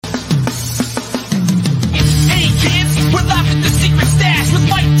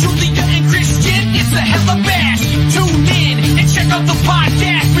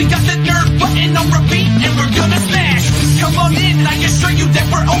sure you that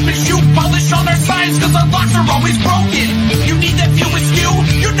we're open, shoe polish on our signs, cause our locks are always broken. You need that view askew,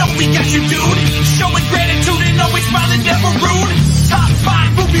 you know we got you, dude. Showing gratitude and always smiling, never rude. Top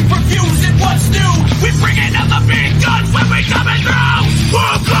 5 movie reviews and what's new. We bring in all the big guns when we coming through.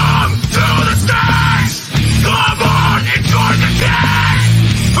 Welcome to the stage. Come on, enjoy the day.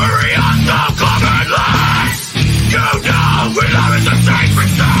 Hurry up, don't come in late. You know we love it, the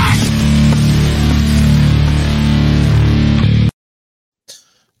sacred thing.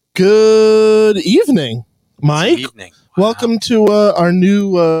 Good evening, Mike. Good evening. Wow. Welcome to our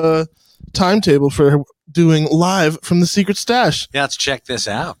new timetable for doing live from the Secret Stash. Yeah, let's check this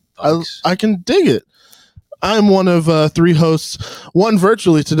out, folks. I can dig it. I'm one of 3 hosts, one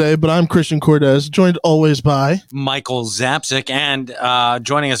virtually today, but I'm Christian Cortez, joined always by Michael Zapsik, and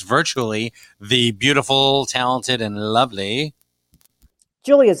joining us virtually, the beautiful, talented, and lovely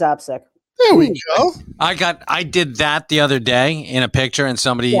Julia Zapsik. There we go. I did that the other day in a picture, and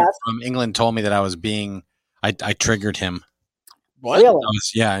somebody from England told me that I triggered him. What? Really?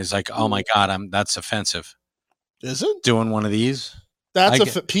 He's like, oh my God, that's offensive. Is it? Doing one of these?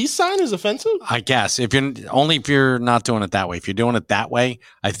 That's peace sign is offensive? I guess. If you're not doing it that way. If you're doing it that way,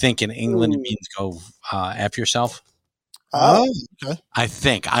 I think in England it means go F yourself. Oh, okay. I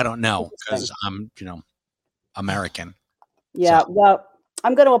think. I don't know, because I'm, American. Yeah, So. well,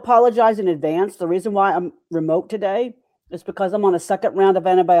 I'm going to apologize in advance. The reason why I'm remote today is because I'm on a second round of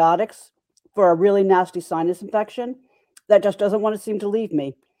antibiotics for a really nasty sinus infection that just doesn't want to seem to leave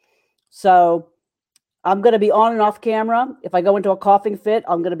me. So I'm going to be on and off camera. If I go into a coughing fit,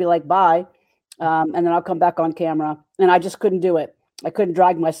 I'm going to be like, bye. And then I'll come back on camera. And I just couldn't do it. I couldn't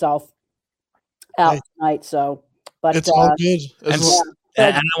drag myself out tonight. So, but it's all good.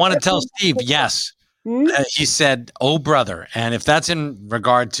 And I want to tell Steve, yes. He said, "Oh, brother," and if that's in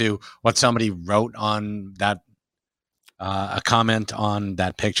regard to what somebody wrote on that, a comment on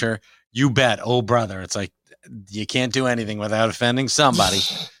that picture, you bet, "Oh, brother." It's like you can't do anything without offending somebody.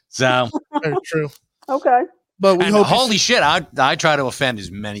 So very true. Okay, but we hope holy shit, I try to offend as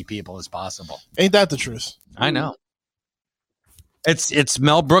many people as possible. Ain't that the truth? I know. It's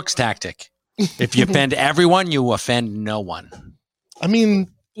Mel Brooks' tactic. If you offend everyone, you offend no one. I mean.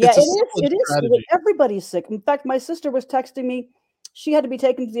 Yeah, it is. Everybody's sick. In fact, my sister was texting me. She had to be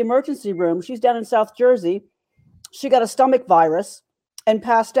taken to the emergency room. She's down in South Jersey. She got a stomach virus and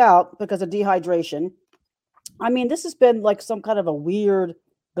passed out because of dehydration. I mean, this has been like some kind of a weird,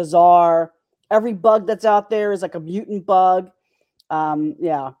 bizarre. Every bug that's out there is like a mutant bug.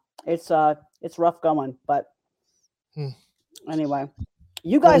 Yeah, it's rough going. But anyway,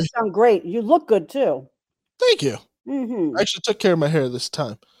 you guys sound great. You look good too. Thank you. Mm-hmm. I actually took care of my hair this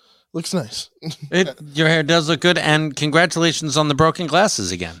time. Looks nice. Your hair does look good, and congratulations on the broken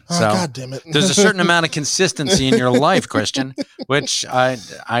glasses again. Oh, so God damn it. There's a certain amount of consistency in your life, Christian, which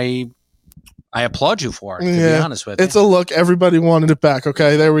I applaud you for, to be honest with you. It's a look. Everybody wanted it back.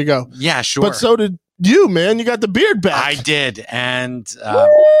 Okay, there we go. Yeah, sure. But so did you, man. You got the beard back. I did, and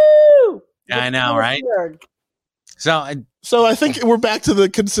Woo! I know, right? Beard. So I think we're back to the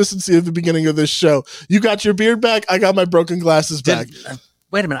consistency of the beginning of this show. You got your beard back. I got my broken glasses back.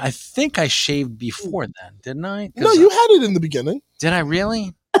 Wait a minute. I think I shaved before then, didn't I? No, you had it in the beginning. Did I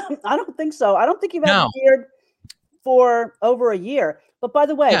really? I don't think so. I don't think you've had a beard for over a year. But by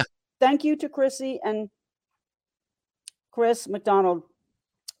the way, thank you to Chrissy and Chris McDonald.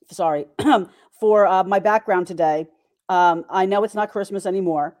 Sorry for my background today. I know it's not Christmas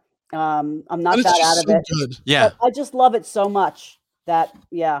anymore. I'm not that out of it. Good. Yeah, but I just love it so much that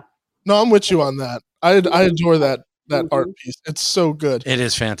No, I'm with you on that. I adore that art piece. It's so good. It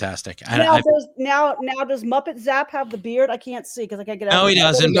is fantastic. Now does Muppet Zap have the beard? I can't see because I can't get out. No, he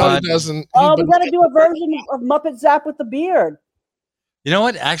doesn't. No, he doesn't. Oh, we got to do a version of Muppet Zap with the beard. You know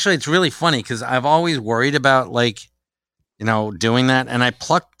what? Actually, it's really funny because I've always worried about doing that, and I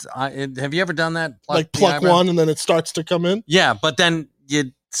plucked. Have you ever done that? Pluck one, and then it starts to come in. Yeah, but then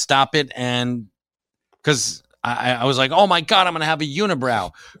you stop it, and because I was like, oh my God, I'm gonna have a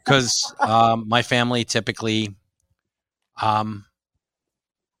unibrow because my family typically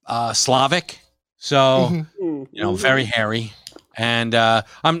Slavic, so very hairy, and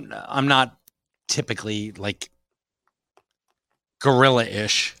I'm not typically like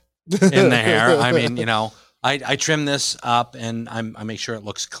gorilla-ish in the hair. I mean, I trim this up and I make sure it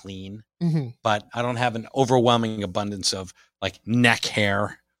looks clean, but I don't have an overwhelming abundance of like neck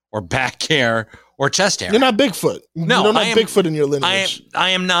hair or back hair or chest hair. You're not Bigfoot. No, you don't have Bigfoot in your lineage. I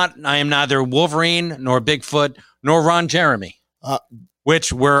am neither Wolverine nor Bigfoot nor Ron Jeremy,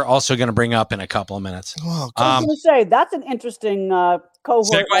 which we're also going to bring up in a couple of minutes. Oh, I was going to say that's an interesting cohort.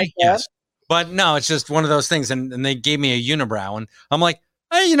 Segue? Yes. But no, it's just one of those things. And they gave me a unibrow, and I'm like,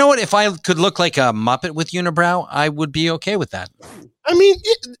 hey, you know what? If I could look like a Muppet with unibrow, I would be okay with that. I mean,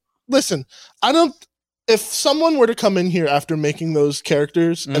 listen, I don't. If someone were to come in here after making those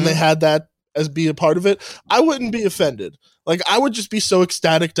characters and they had that as be a part of it, I wouldn't be offended. Like, I would just be so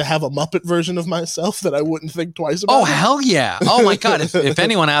ecstatic to have a Muppet version of myself that I wouldn't think twice about it. Oh, hell yeah. Oh, my God. If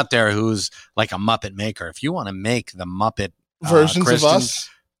anyone out there who's like a Muppet maker, if you want to make the Muppet versions Kristen, of us,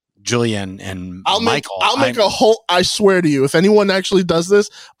 Julia and I'll Michael. Make a whole, I swear to you, if anyone actually does this,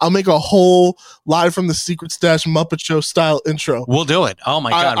 I'll make a whole live from the Secret Stash Muppet Show style intro. We'll do it. Oh,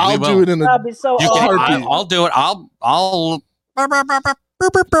 my God. I'll do it in a That'd be so heartbeat. I'll do it.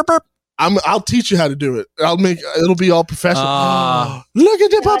 I'll teach you how to do it. It'll be all professional. Look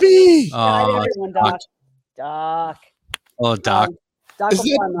at the puppy. Everyone, Doc. Doc. Oh, Doc. Doc that's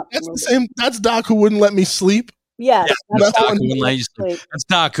the same. That's Doc who wouldn't let me sleep. Yes. That's Doc who wouldn't let you sleep. That's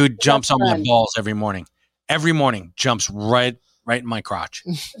Doc who jumps on my balls every morning. Every morning, jumps right in my crotch.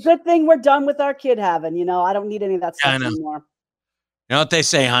 Good thing we're done with our kid having. You know, I don't need any of that stuff anymore. You know what they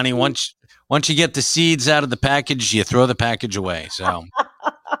say, honey? Once you get the seeds out of the package, you throw the package away. So.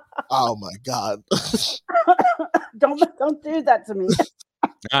 Oh my God! Don't do that to me.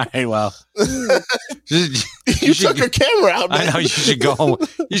 All right, well, you took a camera out. Man. I know you should go home.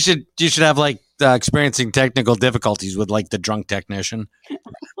 You should have like experiencing technical difficulties with like the drunk technician.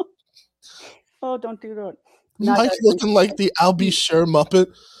 Oh, don't do that. Mike looking like the I'll be sure Muppet.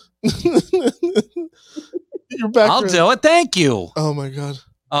 You're back. I'll do it. Thank you. Oh my God.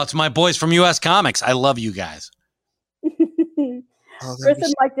 Oh, it's my boys from US Comics. I love you guys. Chris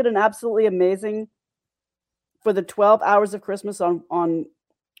and Mike did an absolutely amazing for the 12 hours of Christmas on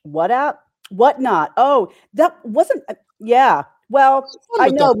what app? Whatnot. Oh, that wasn't. Yeah. Well, I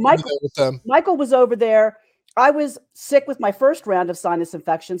know Michael was over there. I was sick with my first round of sinus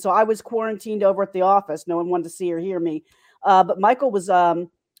infection, so I was quarantined over at the office. No one wanted to see or hear me. But Michael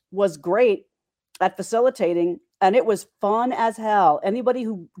was great at facilitating, and it was fun as hell. Anybody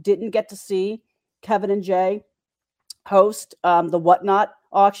who didn't get to see Kevin and Jay host the Whatnot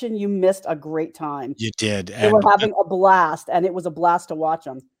auction, you missed a great time. You did. They were having a blast, and it was a blast to watch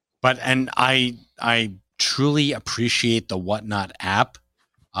them. And I truly appreciate the Whatnot app.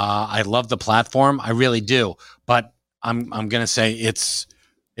 I love the platform. I really do. But I'm gonna say it's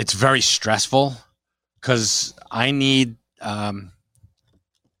very stressful because I need.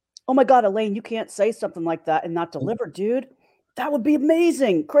 Oh my God, Elaine, you can't say something like that and not deliver, dude. That would be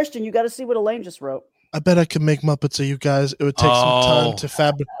amazing. Christian, you got to see what Elaine just wrote. I bet I could make Muppets of you guys. It would take some time to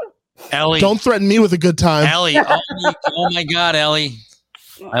fabricate. Ellie, don't threaten me with a good time. Ellie, oh my God, Ellie,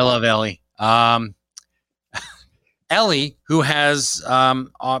 I love Ellie. Ellie, who has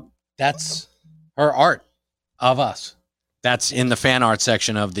that's her art of us. That's in the fan art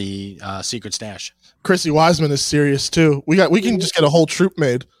section of the Secret Stash. Chrissy Wiseman is serious too. We can just get a whole troop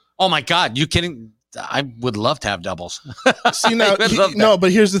made. Oh my God, you kidding? I would love to have doubles. See now, no,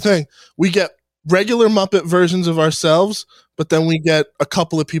 but here's the thing: we get regular Muppet versions of ourselves, but then we get a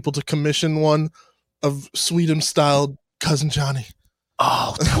couple of people to commission one of Sweet'em style Cousin Johnny.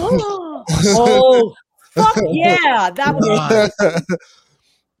 Oh, oh, fuck yeah, that was.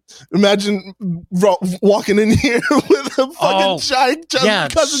 Imagine walking in here with a fucking giant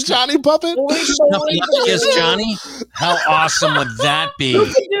Cousin Johnny puppet. Yes, Johnny. How awesome would that be? Who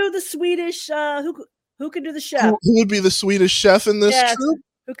could do the Swedish? Who could do the chef? Who would be the Swedish chef in this troop?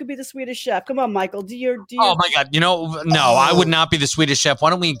 Who could be the Swedish chef? Come on, Michael. Do your. Oh my God! No, I would not be the Swedish chef. Why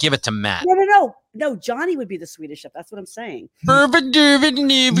don't we give it to Matt? No. Johnny would be the Swedish chef. That's what I'm saying. No.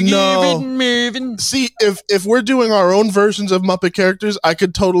 See, if we're doing our own versions of Muppet characters, I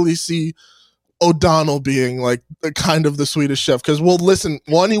could totally see O'Donnell being like the kind of the Swedish chef. Because listen,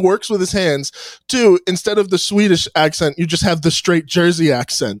 one, he works with his hands. Two, instead of the Swedish accent, you just have the straight Jersey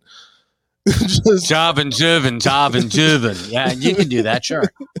accent. Job and Juven. Yeah, you can do that, sure.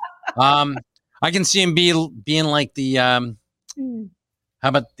 I can see him being like the how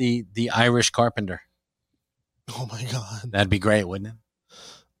about the Irish carpenter? Oh my God, that'd be great, wouldn't it?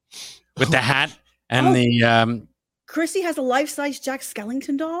 With the hat and the Chrissy has a life-size Jack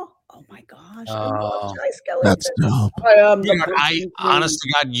Skellington doll. Oh my gosh, I love Jack Skellington. That's dope. I honest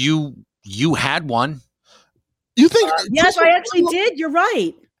to God, you had one. You think? Yes, I actually did. You're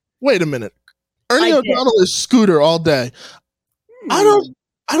right. Wait a minute. Ernie O'Donnell is Scooter all day. I don't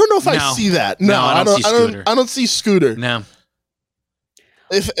know if I see that. No, I don't see Scooter. I don't see Scooter. No.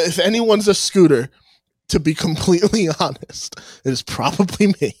 If anyone's a Scooter, to be completely honest, it is probably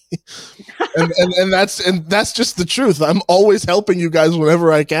me. and that's just the truth. I'm always helping you guys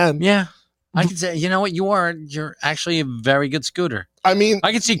whenever I can. Yeah. I can say, you know what, you're actually a very good Scooter. I mean,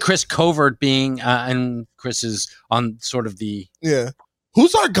 I could see Chris Covert being, and Chris is on sort of the. Yeah.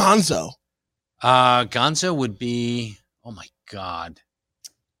 Who's our Gonzo? Gonzo would be. Oh my God.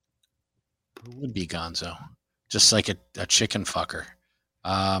 Who would be Gonzo? Just like a chicken fucker.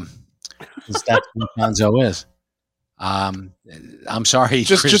 That's what Gonzo is. I'm sorry.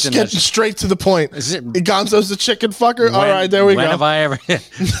 Just getting straight to the point. Is it Gonzo's a chicken fucker? All right, there we go.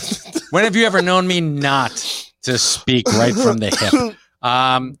 When have you ever known me not to speak right from the hip?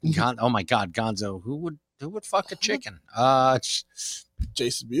 Oh my God, Gonzo. Who would fuck a chicken?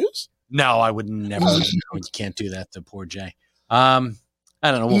 Jason Mewes? No, I would never. No, you can't do that to poor Jay. I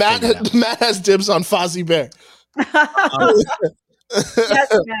don't know. Matt has dibs on Fozzie Bear. Yes,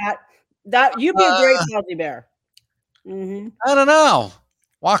 Matt. That you'd be a great Fozzie Bear. Mm-hmm. I don't know.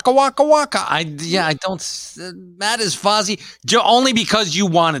 Waka waka waka. I don't. Matt is Fozzie only because you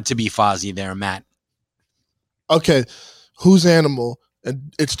wanted to be Fozzie there, Matt. Okay, who's animal?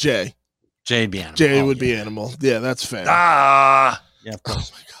 And it's Jay. Jay'd be animal. Jay would be animal. Yeah, that's fair. Yeah. Of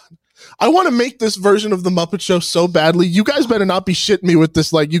course. Oh my God. I want to make this version of the Muppet Show so badly. You guys better not be shitting me with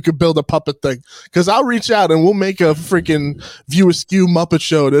this. Like you could build a puppet thing, because I'll reach out and we'll make a freaking View Askew Muppet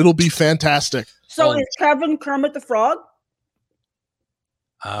Show. It'll be fantastic. So is Kevin Kermit the Frog?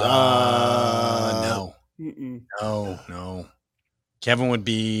 No. No. Kevin would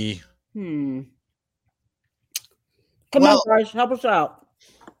be. Come on, guys, help us out.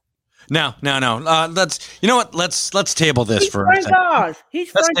 No. Let's. You know what? Let's table this for Frank a second. Oz. He's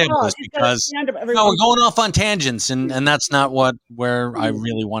Frank Oz. Because we're going off on tangents, and that's not where I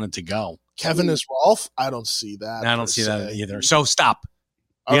really wanted to go. Kevin is Rolf. I don't see that. I don't see that either. So stop.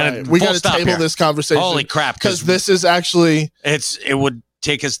 We got to table this conversation. Holy crap! Because this is actually it would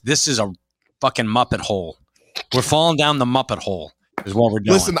take us. This is a fucking Muppet hole. We're falling down the Muppet hole. Is what we're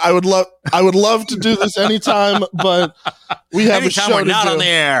doing. Listen, I would love to do this anytime, but we have a show we're to not do. On the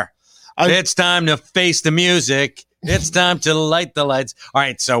air. It's time to face the music. It's time to light the lights. All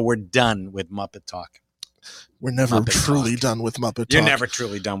right, so we're done with Muppet Talk. We're never Muppet truly Talk. Done with Muppet Talk. You're never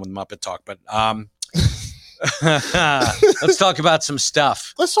truly done with Muppet Talk, but let's talk about some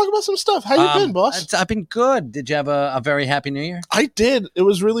stuff. Let's talk about some stuff. How you been, boss? I've been good. Did you have a very happy New Year? I did. It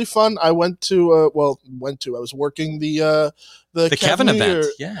was really fun. I went to. I was working the Kevin New event.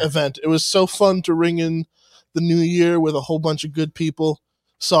 Year event. It was so fun to ring in the new year with a whole bunch of good people.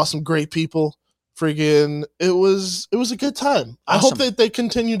 Saw some great people. Friggin', it was a good time. Awesome. I hope that they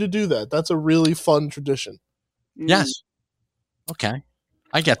continue to do that. That's a really fun tradition. Yes. Okay.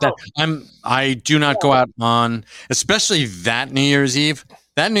 I get that. I do not go out on, especially that New Year's Eve.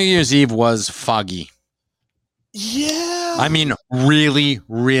 That New Year's Eve was foggy. Yeah. I mean, really,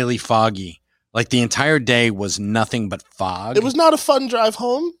 really foggy. Like the entire day was nothing but fog. It was not a fun drive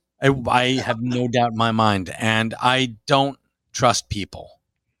home. I have no doubt in my mind. And I don't trust people.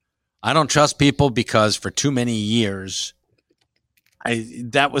 I don't trust people because for too many years,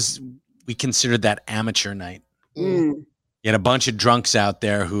 we considered that amateur night. You had a bunch of drunks out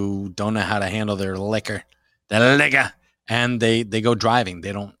there who don't know how to handle their liquor, and they go driving.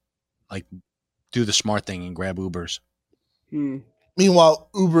 They don't like do the smart thing and grab Ubers. Meanwhile,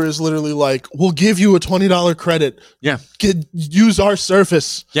 Uber is literally like, "We'll give you a $20 credit. Yeah, use our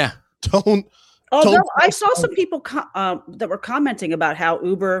service. Yeah, don't." I saw some people that were commenting about how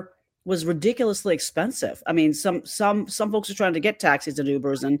Uber was ridiculously expensive. I mean, some folks are trying to get taxis and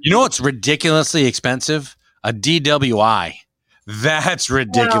Ubers, and you know what's ridiculously expensive? A DWI. That's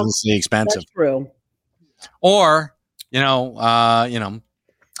ridiculously expensive. That's true. Or, crashing.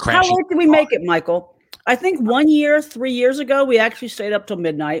 How late did we make it, Michael? I think 1 year, 3 years ago, we actually stayed up till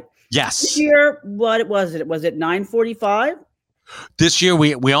midnight. Yes. This year, what was it? Was it 9:45? This year,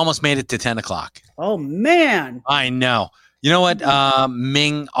 we almost made it to 10 o'clock. Oh, man. I know. You know what?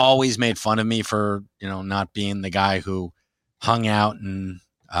 Ming always made fun of me for, not being the guy who hung out and,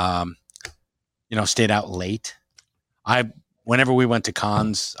 stayed out late. Whenever we went to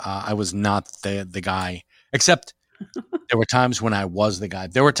cons, I was not the guy, except there were times when I was the guy.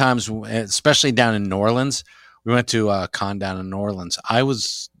 There were times, especially down in New Orleans, we went to a con down in New Orleans.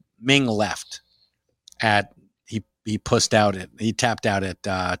 Ming left he tapped out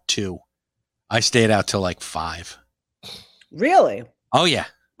at 2. I stayed out till like 5. Really? Oh yeah.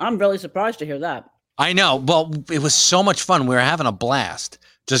 I'm really surprised to hear that. I know. Well, it was so much fun. We were having a blast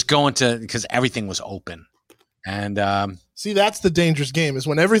just going because everything was open. And see, that's the dangerous game is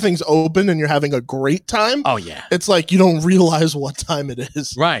when everything's open and you're having a great time. Oh yeah. It's like you don't realize what time it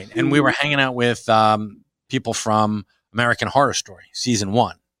is. Right. And we were hanging out with people from American Horror Story season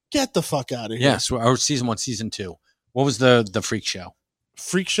 1. Get the fuck out of here. Yes, or season 1, season 2. What was the freak show?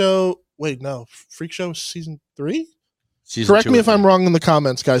 Freak show. Wait, no. Freak show season 3? Correct me if I'm wrong in the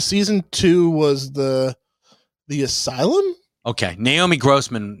comments, guys. Season 2 was the Asylum? Okay. Naomi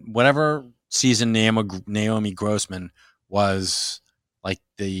Grossman, whatever season Naomi Grossman was like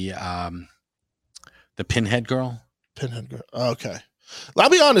the Pinhead girl. Pinhead girl. Okay. I'll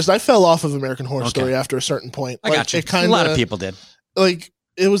be honest, I fell off of American Horror Story after a certain point. I got you. A lot of people did. Like,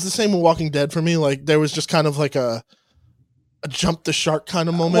 it was the same with Walking Dead for me. Like, there was just kind of like a jump the shark kind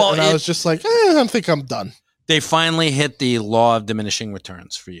of moment, and I was just like, I think I'm done. They finally hit the law of diminishing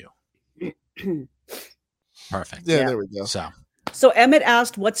returns for you. Perfect. Yeah, there we go. So Emmett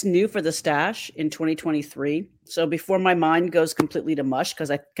asked, what's new for the stash in 2023? So before my mind goes completely to mush,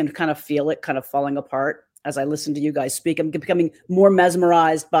 because I can kind of feel it kind of falling apart as I listen to you guys speak. I'm becoming more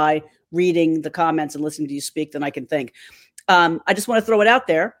mesmerized by reading the comments and listening to you speak than I can think. I just want to throw it out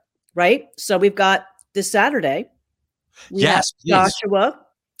there, right? So we've got this Saturday. Joshua.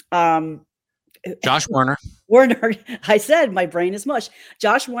 Josh Werner. I said my brain is mush.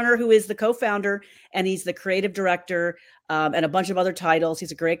 Josh Werner, who is the co-founder and he's the creative director and a bunch of other titles.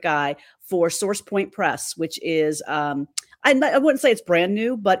 He's a great guy for Source Point Press, which is I wouldn't say it's brand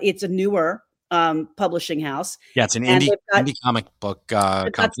new, but it's a newer publishing house. Yeah, it's an indie comic book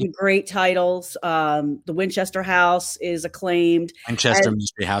company. Got some great titles. The Winchester House is acclaimed. Winchester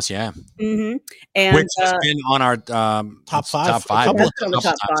Mystery House, yeah. Mm-hmm. And which has been on our top five. Top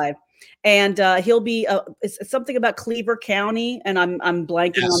five. And he'll be it's something about Cleaver County, and I'm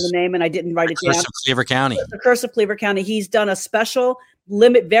blanking on the name, and I didn't write it down. Curse of Cleaver County. The Curse of Cleaver County. He's done a special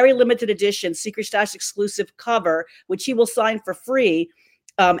very limited edition Secret Stash exclusive cover, which he will sign for free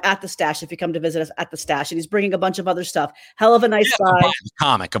at the Stash if you come to visit us at the Stash. And he's bringing a bunch of other stuff. Hell of a nice guy. Buy the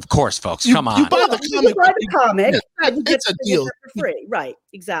comic, of course, folks. Come on. You buy the comic. You buy the comic. It's a deal for free, right?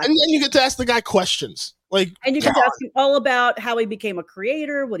 Exactly. And then you get to ask the guy questions. And you can ask him all about how he became a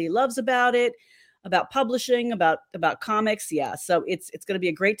creator, what he loves about it, about publishing, about comics. Yeah, so it's going to be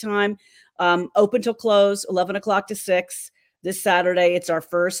a great time. Open till close, 11 o'clock to 6 this Saturday. It's our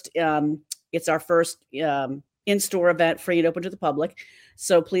first in-store event, free and open to the public.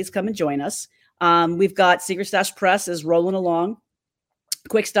 So please come and join us. We've got Secret Stash Press is rolling along.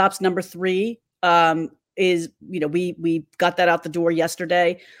 Quick Stops number 3 is we got that out the door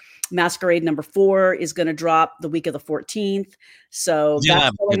yesterday. Masquerade number 4 is going to drop the week of the 14th. So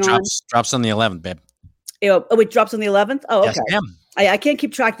it drops on the 11th, babe. It drops on the 11th? Oh, okay. Yes, I can't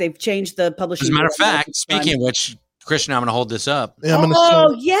keep track. They've changed the publishing. As a matter of fact, speaking of which, Christian, I'm going to hold this up. Yeah,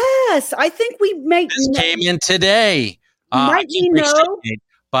 yes. I think we may. This came in today. Might we know?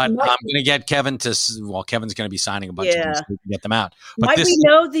 But I'm going to get Kevin Kevin's going to be signing a bunch of them so we can get them out. But might we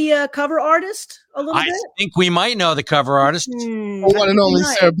know the cover artist a little bit? I think we might know the cover artist. One and only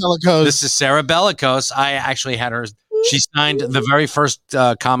Sarah Bellicose. This is Sarah Bellicose. I actually had her. She signed the very first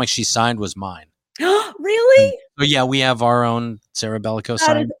comic she signed was mine. Really? So yeah, we have our own Sarah Bellicose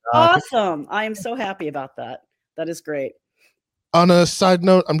signed. That is awesome. I am so happy about that. That is great. On a side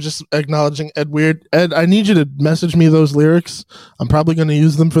note, I'm just acknowledging Ed Weird. Ed, I need you to message me those lyrics. I'm probably going to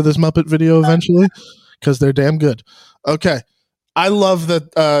use them for this Muppet video eventually because they're damn good. Okay. I love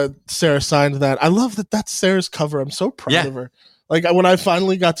that Sarah signed that. I love that that's Sarah's cover. I'm so proud of her. Like when I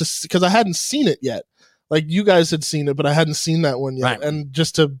finally got to, because I hadn't seen it yet. Like you guys had seen it, but I hadn't seen that one yet. Right. And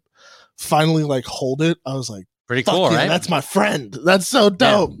just to finally like hold it, I was like, pretty cool, right? That's my friend. That's so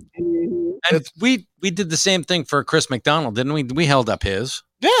dope. Yeah. And we did the same thing for Chris McDonald, didn't we? We held up his.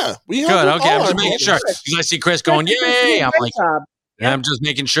 Yeah, we good. Okay, I'm just making sure because I see Chris going, "Yay!" I'm like, I'm just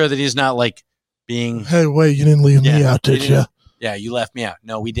making sure that he's not like being. Hey, wait! You didn't leave me out, did you? Yeah, you left me out.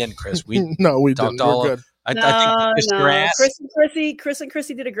 No, we didn't, Chris. We we talked didn't. all. We're good. I think Chris and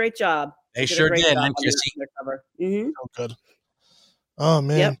Chrissy did a great job. They sure did. And Chrissy. Oh, good. Oh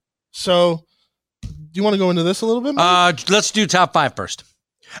man. Yep. So, do you want to go into this a little bit more? Let's do top 5 first.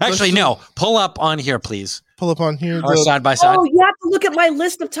 Actually, no. Pull up on here, please. Pull up on here. Or side by side. Oh, you have to look at my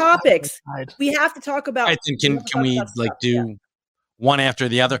list of topics. We have to talk about. Right, then can we like do one after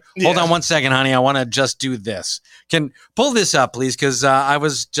the other? Yeah. Hold on one second, honey. I want to just do this. Can pull this up, please? Because I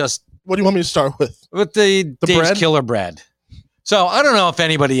was just. What do you want me to start with? With the Dave's bread? Killer Bread. So I don't know if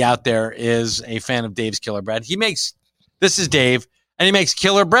anybody out there is a fan of Dave's Killer Bread. This is Dave, and he makes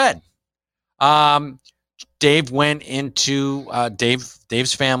killer bread. Dave went into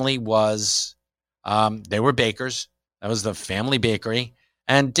Dave's family was they were bakers. That was the family bakery.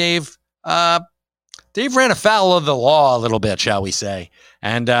 And Dave ran afoul of the law a little bit, shall we say.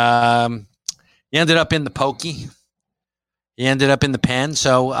 And he ended up in the pokey. He ended up in the pen.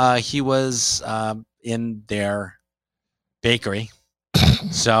 So he was in their bakery.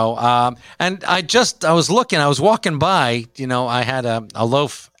 So and I was walking by, I had a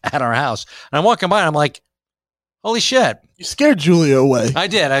loaf at our house. And I'm walking by and I'm like, Holy shit. You scared Julia away. I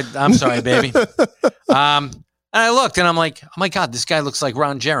did. I'm sorry, baby. And I looked and I'm like, oh my God, this guy looks like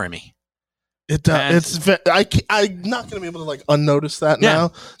Ron Jeremy. It does. I'm not going to be able to like unnotice that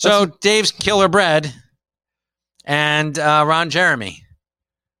now. So Dave's Killer Bread and Ron Jeremy.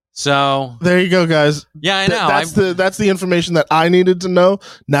 So there you go, guys. Yeah, I know. That's the information that I needed to know.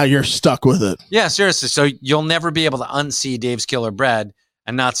 Now you're stuck with it. Yeah, seriously. So you'll never be able to unsee Dave's Killer Bread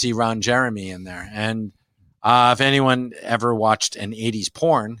and not see Ron Jeremy in there. And if anyone ever watched an 80s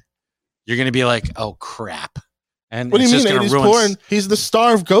porn, you're going to be like, oh, crap. And what do you mean 80s porn? He's the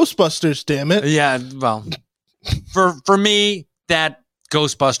star of Ghostbusters, damn it. Yeah, well, for me, that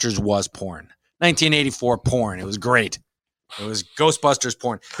Ghostbusters was porn. 1984 porn. It was great. It was Ghostbusters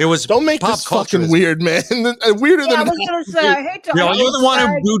porn. It was don't make this fucking weird, man. Weirder than I was gonna say. I hate to. You're the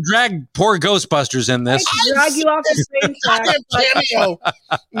one who dragged poor Ghostbusters in this. I drag you off the same track.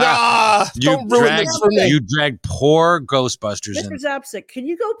 Nah, don't ruin this for me. You dragged poor Ghostbusters in. Mr. Zapsik, can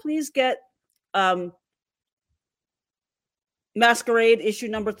you go please get Masquerade issue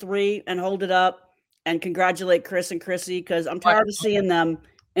number 3 and hold it up and congratulate Chris and Chrissy because I'm tired of seeing them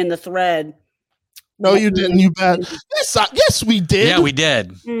in the thread. No, you didn't. You bet. Yes, we did. Yeah, we did.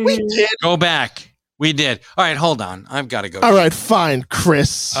 Mm-hmm. We did. Go back. We did. All right, hold on. I've got to go. All right, fine,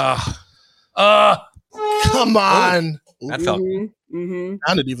 Chris. Come on. That felt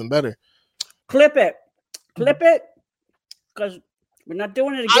sounded even better. Clip it, because we're not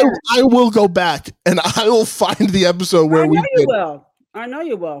doing it again. I will go back and I will find the episode where we did. I know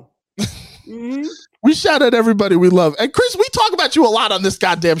you will. Mm-hmm. We shout at everybody we love. And Chris, we talk about you a lot on this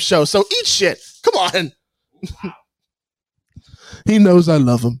goddamn show, so eat shit. Come on. He knows I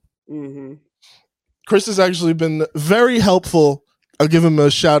love him. Mm-hmm. Chris has actually been very helpful. I'll give him a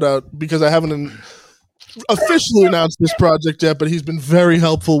shout out because I haven't officially announced this project yet, but he's been very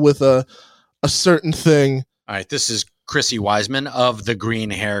helpful with a certain thing. All right, this is Chrissy Wiseman of the Green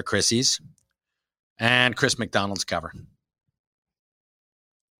Hair Chrissies and Chris McDonald's cover.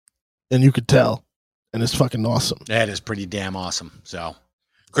 And you could tell. And it's fucking awesome. That is pretty damn awesome. So,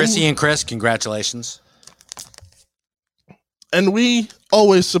 Chrissy and Chris, congratulations. And we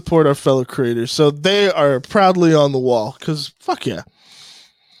always support our fellow creators. So they are proudly on the wall because fuck yeah.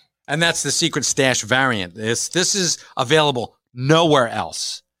 And that's the Secret Stash variant. This is available nowhere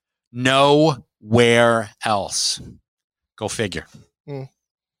else. Nowhere else. Go figure.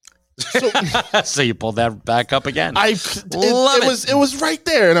 So you pulled that back up again. It was right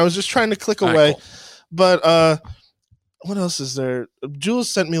there, and I was just trying to click away. Cool. But what else is there? Jules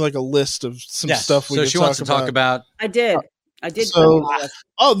sent me like a list of some stuff we she wants to talk about. I did. So,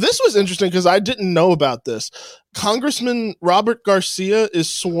 this was interesting because I didn't know about this. Congressman Robert Garcia is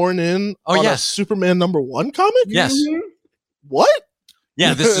sworn in on a Superman #1 comic? Yes. Mm-hmm. What?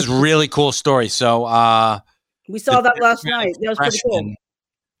 Yeah, this is a really cool story. So we saw that last night. That was pretty cool.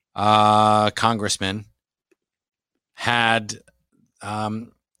 Congressman had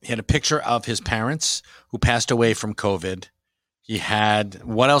he had a picture of his parents who passed away from COVID. He had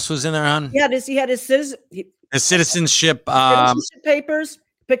what else was in there, hon? He had his citizenship papers,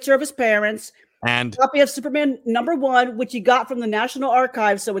 picture of his parents, and copy of Superman #1, which he got from the National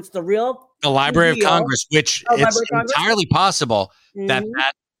Archives. So it's the Library of Congress, which it's entirely possible that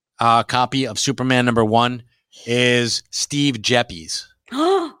copy of Superman #1 is Steve Geppi's.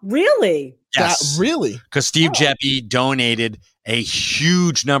 Really? Yes. Really? Because Steve Geppy donated a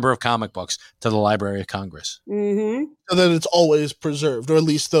huge number of comic books to the Library of Congress. Mm-hmm. So that it's always preserved, or at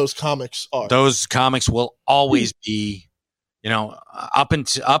least those comics are. Those comics will always be, up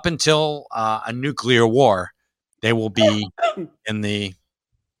until a nuclear war, they will be in the.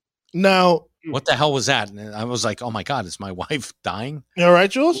 Now, what the hell was that? And I was like, oh my God, is my wife dying? You all right,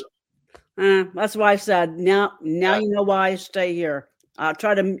 Jules? That's why I said, now you know why I stay here. I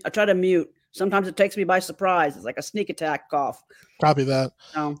try to mute. Sometimes it takes me by surprise. It's like a sneak attack cough. Copy that.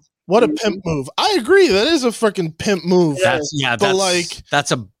 What a pimp move. I agree. That is a freaking pimp move. That's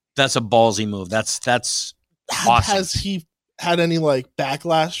a ballsy move. That's awesome. Has he had any like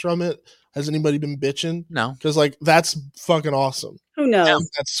backlash from it? Has anybody been bitching? No. Because that's fucking awesome. Who knows? Yeah,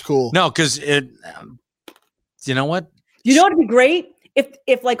 that's cool. No, because you know what? You know what would be great?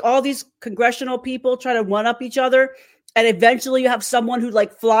 If like all these congressional people try to one up each other, and eventually you have someone who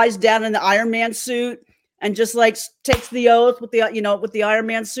like flies down in the Iron Man suit and just like takes the oath with the Iron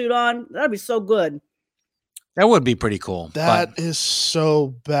Man suit on. That'd be so good. That would be pretty cool. That is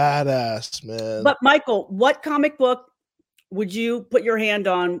so badass, man. But Michael, what comic book would you put your hand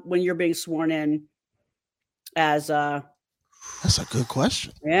on when you're being sworn in as That's a good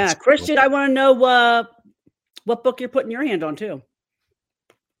question. Yeah, Christian, I want to know what book you're putting your hand on too.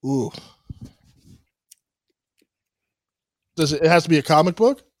 Ooh. Does it has to be a comic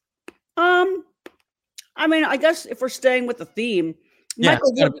book? I mean, I guess if we're staying with the theme,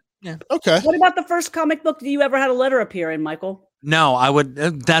 Michael, Okay. What about the first comic book that you ever had a letter appear in, Michael? No, I would.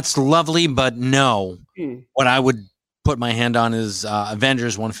 That's lovely, but no. What I would put my hand on is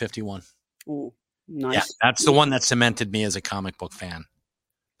Avengers 151. Ooh, nice. Yeah, that's the one that cemented me as a comic book fan.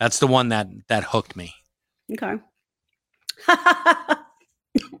 That's the one that hooked me. Okay.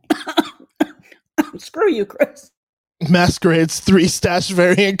 Screw you, Chris. Masquerade's 3 stash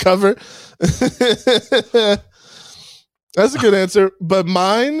variant cover. That's a good answer, but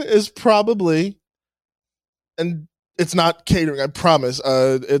mine is probably, and it's not catering, I promise.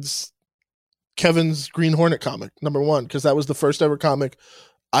 It's Kevin's Green Hornet comic, number 1, because that was the first ever comic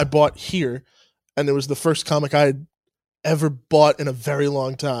I bought here, and it was the first comic I had ever bought in a very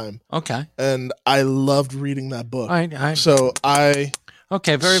long time. Okay, and I loved reading that book. Okay,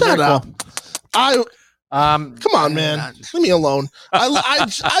 very shut very up. Cool. Come on, man, leave me alone. I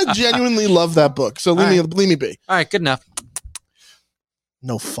genuinely love that book, so leave me be. All right, good enough.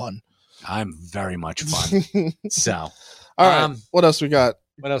 No fun. I'm very much fun. So, all right. What else we got?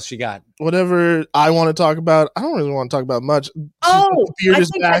 What else you got? Whatever I want to talk about. I don't really want to talk about much. I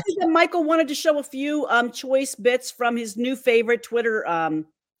think that Michael wanted to show a few choice bits from his new favorite Twitter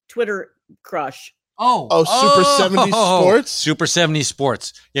crush. Super 70 Sports? Super 70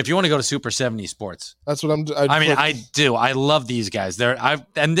 Sports. Yeah, if you want to go to Super 70 Sports. That's what I do. I love these guys.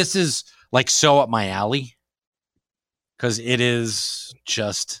 And this is like so up my alley. Because it is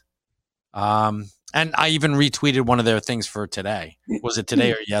just, and I even retweeted one of their things for today. Was it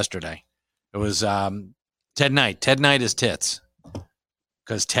today or yesterday? It was Ted Knight. Ted Knight is tits.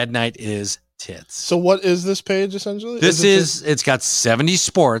 Because Ted Knight is tits. So what is this page essentially? It's got 70s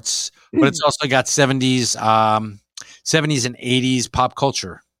sports, but it's also got 70s and 80s pop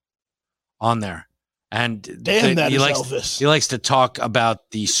culture on there. And Elvis. He likes to talk about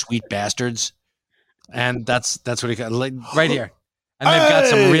the sweet bastards. And that's what he got right here. And they've got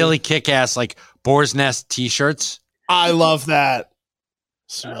some really kick-ass like Boar's Nest t-shirts. I love that.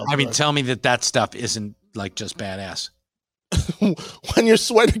 Tell me that stuff isn't like just badass. When your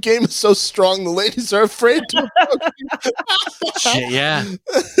sweater game is so strong, the ladies are afraid to approach you. Shit, yeah.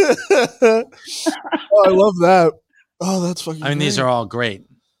 I love that. Oh, that's fucking great. These are all great.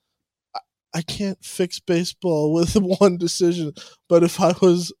 I can't fix baseball with one decision, but if I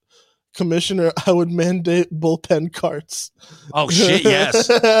was commissioner, I would mandate bullpen carts. Oh shit, yes.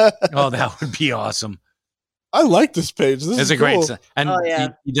 Oh, that would be awesome. I like this page. This is a cool. Great,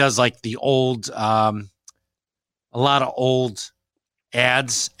 and he does like the old, a lot of old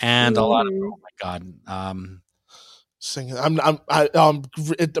ads and a lot of, oh my god, singing. I'm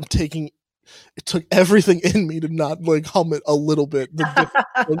taking. It took everything in me to not like hum it a little bit. The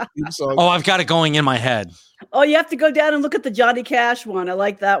song. Oh, I've got it going in my head. Oh, you have to go down and look at the Johnny Cash one. I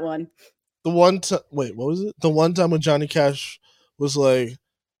like that one. Wait, what was it? The one time when Johnny Cash was like,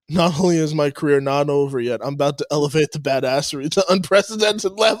 not only is my career not over yet, I'm about to elevate the badassery to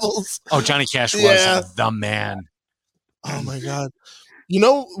unprecedented levels. Oh, Johnny Cash was the man. Oh my god.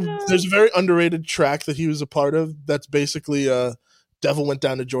 There's a very underrated track that he was a part of that's basically Devil Went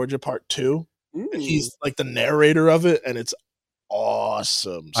Down to Georgia Part 2. And he's like the narrator of it, and it's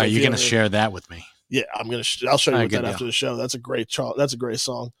awesome. So are you going to share that with me? Yeah, I'll show you that after the show. That's a great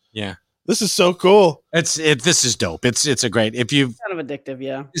song. Yeah. This is so cool. This is dope. It's a great, if you kind of addictive,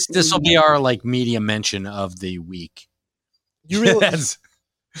 yeah. This will be our like media mention of the week. You realize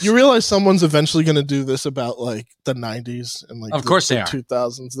someone's eventually going to do this about like the 90s and like of course they are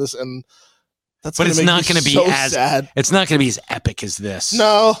 2000s. That's but it's not going to be so as sad. It's not going to be as epic as this.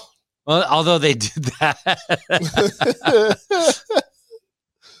 No. Well, although they did that.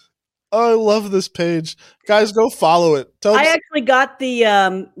 Oh, I love this page. Guys, go follow it. I actually got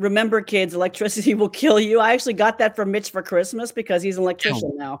the Remember Kids, Electricity Will Kill You. I actually got that from Mitch for Christmas because he's an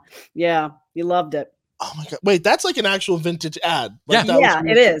electrician now. Yeah, he loved it. Oh my god! Wait, that's like an actual vintage ad. Like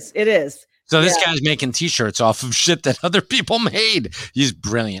it is. It is. So this guy's making T-shirts off of shit that other people made. He's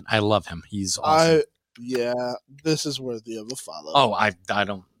brilliant. I love him. He's awesome. This is worthy of a follow. Oh, I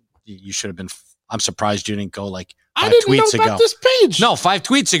don't. You should have been. I'm surprised you didn't go like 5 I didn't tweets know about ago. This page. No, 5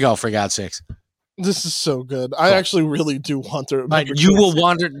 tweets ago. For God's sakes. This is so good. I actually really do want to remember. You will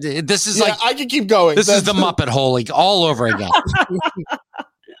wander. This is like I can keep going. This is the Muppethole League all over again.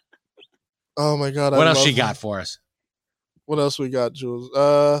 Oh my god! What else you got for us? What else we got, Jules?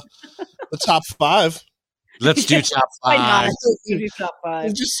 The top 5. Let's do top 5. Top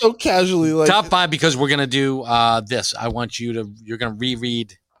 5. Just so casually, like top 5 because we're gonna do this. I want you're gonna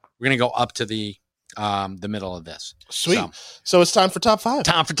reread. We're gonna go up to the middle of this. Sweet. So it's time for top 5.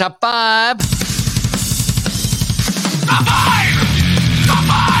 Time for top 5.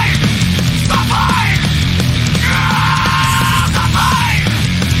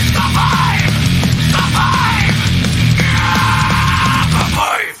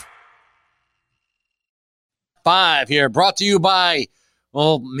 Five here, brought to you by,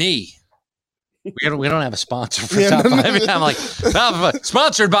 well, me. We don't have a sponsor for top five. I'm like,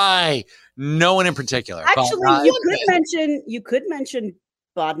 sponsored by no one in particular. Actually, you could mention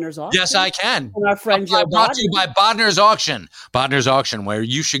Bodner's Auction. Yes, I can. And our friend Joe brought to you by Bodner's Auction. Bodner's Auction, where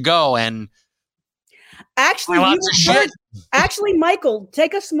you should go and Actually, Michael,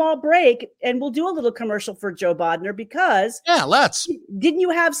 take a small break and we'll do a little commercial for Joe Bodner because let's. Didn't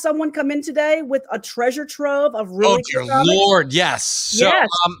you have someone come in today with a treasure trove of really good comics? Lord, yes. So,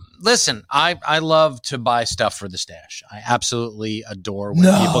 listen, I love to buy stuff for the stash. I absolutely adore when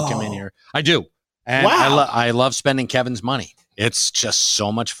people come in here. I do, and I love spending Kevin's money. It's just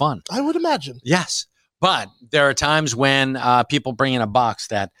so much fun. I would imagine. Yes, but there are times when people bring in a box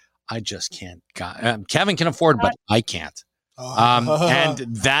that I just can't. Kevin can afford, but I can't. And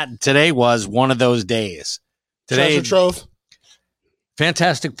that today was one of those days. Today, treasure trove.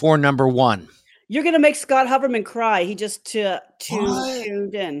 Fantastic Four #1. You're going to make Scott Hoverman cry. He just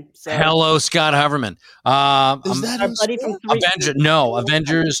tuned in. So. Hello, Scott Hoverman. Is that our buddy from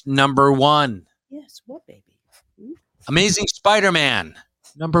Avengers #1. Yes, what baby? Amazing Spider-Man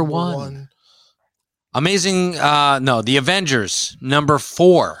 #1. Amazing. The Avengers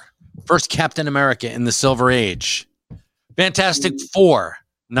 #4. First Captain America in the Silver Age. Fantastic Four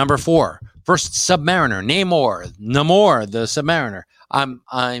 #4. First Submariner. Namor the Submariner.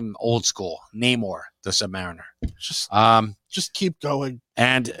 I'm old school. Namor the Submariner. Just keep going.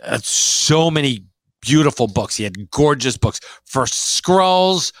 And so many beautiful books. He had gorgeous books. First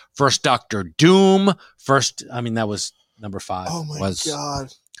Skrulls. First Doctor Doom. First. That was #5. Oh my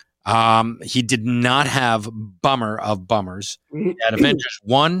God. He did not have Bummer of Bummers. He had Avengers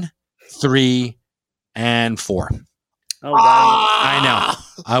 1, 3, and 4. Oh wow! I know.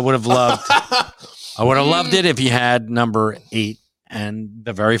 I would have loved it if he had #8 and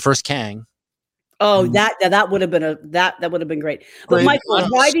the very first Kang. Oh, that would have been that would have been great. But Michael,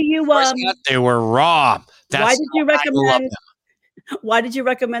 why do you they were raw. Why did you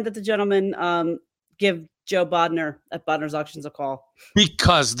recommend that the gentleman give Joe Bodner at Bodner's Auctions a call?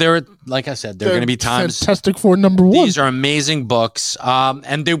 Because like I said, there are going to be times. Fantastic Four #1. These are amazing books,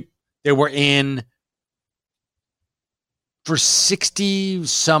 and they were in for 60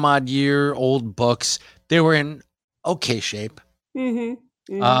 some odd year old books. They were in okay shape.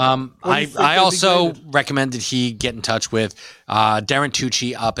 Mm-hmm. I also recommended he get in touch with Darren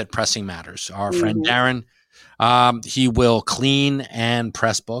Tucci up at Pressing Matters. Our friend Darren, he will clean and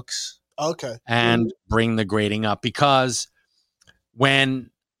press books. Okay. And bring the grading up, because when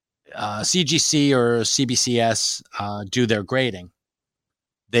CGC or CBCS do their grading,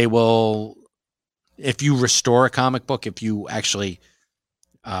 they will, if you restore a comic book, if you actually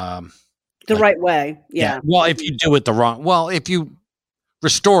right way. Yeah. Well, if you do it the wrong, if you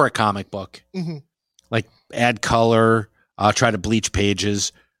restore a comic book, like add color, try to bleach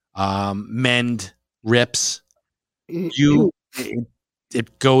pages, mend rips,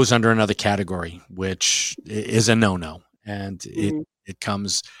 it goes under another category, which is a no-no. And it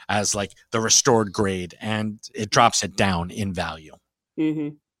comes as like the restored grade, and it drops it down in value.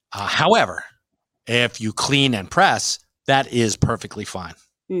 However, if you clean and press, that is perfectly fine.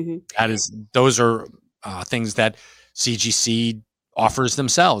 Those are things that CGC offers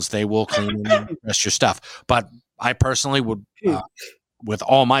themselves. They will clean and press your stuff. But I personally would, with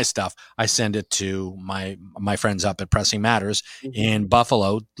all my stuff, I send it to my friends up at Pressing Matters in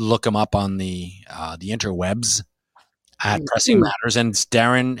Buffalo. Look them up on the interwebs at Pressing Matters, and it's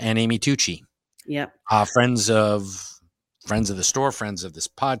Darren and Amy Tucci. Yep. Friends of the store, friends of this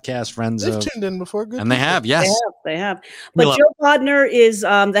podcast, They've tuned in before. Good. And they have, yes. They have. But Joe Bodner is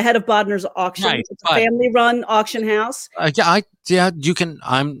the head of Bodner's Auction. Right, it's a family-run auction house. You can.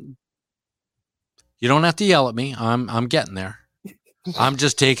 You don't have to yell at me. I'm getting there. I'm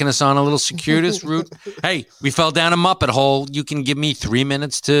just taking us on a little circuitous route. Hey, we fell down a Muppethole. You can give me 3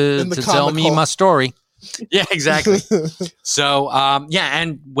 minutes to tell me my story. Yeah, exactly. So,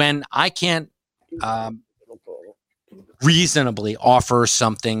 and when I can't reasonably offer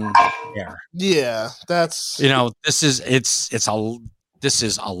something there, that's this is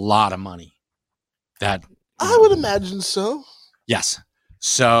a lot of money. That I would imagine so. Yes.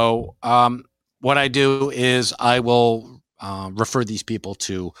 So, what I do is I will refer these people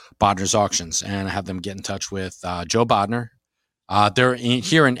to Bodner's Auctions and have them get in touch with Joe Bodner. They're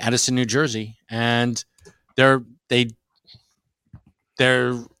here in Edison, New Jersey, and they're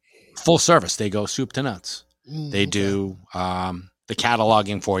full service. They go soup to nuts. They do the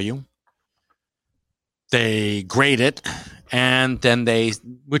cataloging for you. They grade it, and then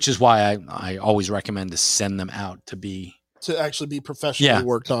which is why I always recommend to send them out to actually be professionally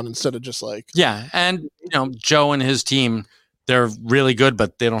worked on instead of just like. Yeah. And, Joe and his team, they're really good,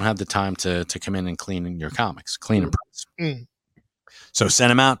 but they don't have the time to come in and clean your comics, clean and press. So send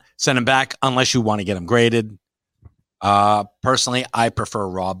them out, send them back, unless you want to get them graded. Personally, I prefer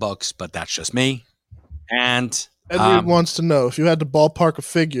raw books, but that's just me. And Edward wants to know if you had to ballpark a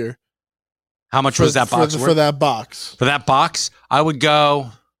figure. How much was that box worth? For that box? For that box, I would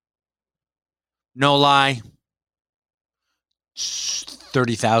go, no lie,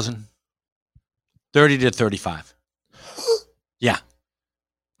 30,000, 30 to 35. Yeah,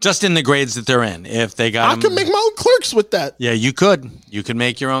 just in the grades that they're in. If they got, I could make my own clerks with that. Yeah, you could. You could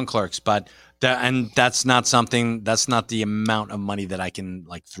make your own clerks, but that's not something. That's not the amount of money that I can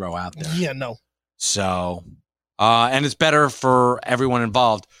like throw out there. Yeah, no. So, and it's better for everyone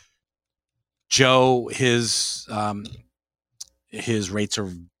involved. Joe, his rates are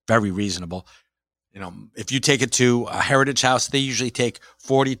very reasonable. If you take it to a heritage house, they usually take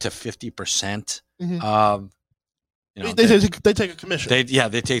 40 to 50%. They take a commission.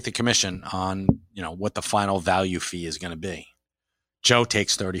 They take the commission on what the final value fee is going to be. Joe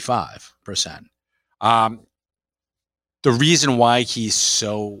takes 35%. The reason why he's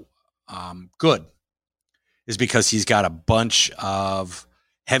so good is because he's got a bunch of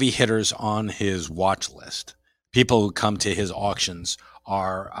heavy hitters on his watch list. People who come to his auctions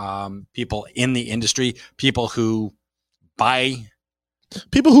are people in the industry, people who buy.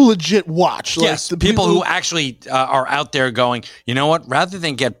 People who legit watch. Yes, the people who actually are out there going, you know what? Rather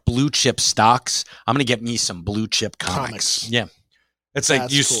than get blue chip stocks, I'm going to get me some blue chip comics. Yeah. It's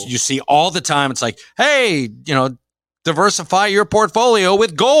like you see all the time. It's like, hey, diversify your portfolio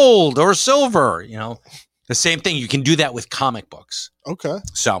with gold or silver. The same thing. You can do that with comic books. Okay.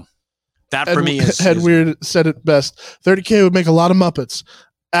 So that for me is... Ed Weird said it best. 30K would make a lot of Muppets.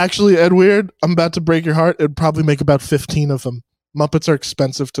 Actually, Ed Weird, I'm about to break your heart. It'd probably make about 15 of them. Muppets are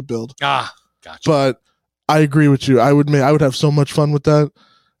expensive to build. Gotcha. But I agree with you. I would have so much fun with that.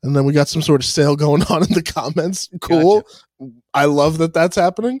 And then we got some sort of sale going on in the comments. Cool. Gotcha. I love that that's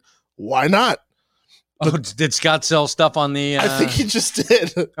happening. Why not? Did Scott sell stuff on the... I think he just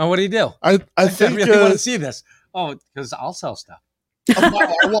did. Oh, what did he do? I think... I really want to see this. Oh, because I'll sell stuff. I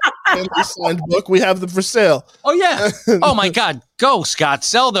want a signed book. We have them for sale. Oh, yeah. Oh, my God. Go, Scott.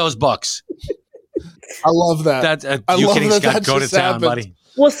 Sell those books. I love that. You kidding, Scott? Go to town, buddy.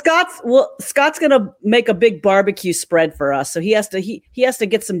 Well, Scott's gonna make a big barbecue spread for us, so he has to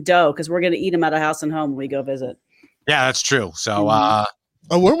get some dough because we're gonna eat him at a house and home when we go visit. Yeah, that's true. So,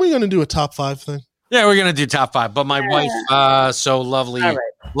 weren't we gonna do a top 5 thing? Yeah, we're gonna do top 5. But my wife, so lovely,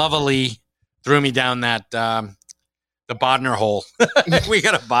 threw me down that the Bodner hole. We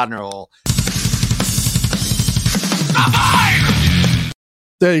got a Bodner hole.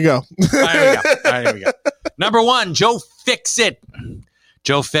 There you go. There we go. Number 1, Joe Fixit.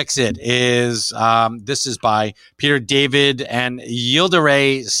 Joe Fixit is this is by Peter David and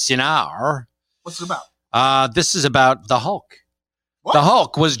Yildiray Sinar. What's it about? This is about the Hulk. What? The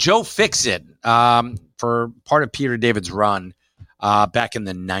Hulk was Joe Fixit for part of Peter David's run back in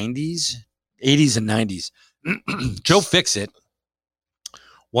the 80s and 90s. Joe Fixit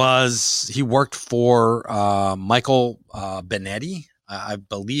he worked for Michael Benetti. I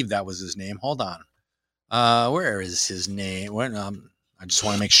believe that was his name. Hold on. Where is his name? I just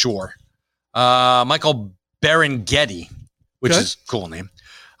want to make sure. Michael Berenghetti, which is a cool name.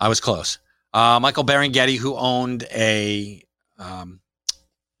 I was close. Michael Berenghetti, who owned a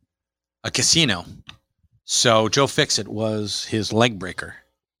casino. So Joe Fixit was his leg breaker.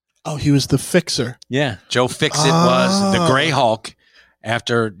 Oh, he was the fixer. Yeah. Joe Fixit was the Gray Hulk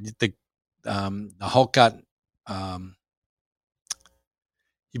after the Hulk got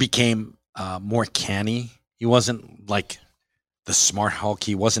he became more canny. He wasn't like the smart Hulk.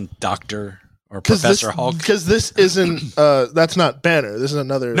 He wasn't Dr. or Professor Hulk. Because this isn't, that's not Banner. This is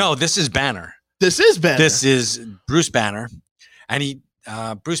another. No, this is Banner. This is Banner. This is Bruce Banner. And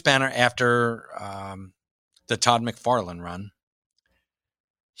Bruce Banner, after the Todd McFarlane run,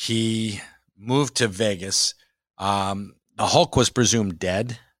 he moved to Vegas. The Hulk was presumed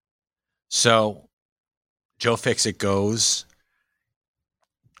dead. So Joe Fixit goes,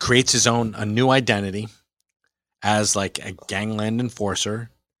 creates a new identity as like a gangland enforcer,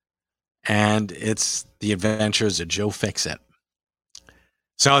 and it's the adventures of Joe Fixit.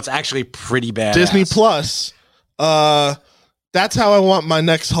 So it's actually pretty bad. Disney Plus. That's how I want my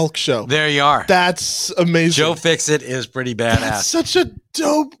next Hulk show. There you are. That's amazing. Joe Fixit is pretty badass. That's such a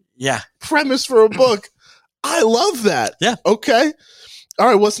dope premise for a book. I love that. Yeah. Okay. All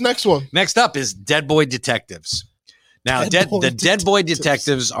right. What's the next one? Next up is Dead Boy Detectives. Now, the Dead Boy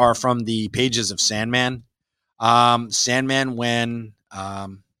Detectives are from the pages of Sandman. Sandman, when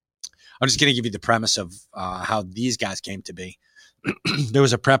I'm just going to give you the premise of how these guys came to be. There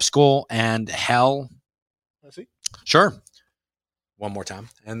was a prep school and hell. I see. Sure. One more time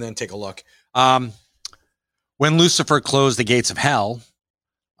and then take a look. When Lucifer closed the gates of hell,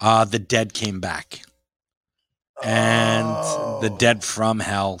 the dead came back. And the dead from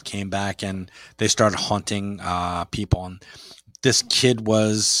hell came back and they started haunting people. And this kid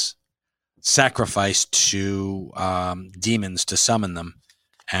was sacrificed to demons to summon them.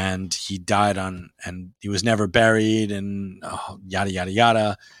 And he died and he was never buried and yada, yada,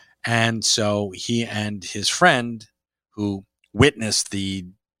 yada. And so he and his friend who witnessed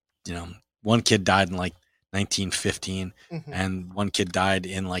one kid died in like 1915 and one kid died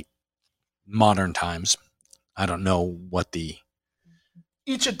in like modern times. I don't know what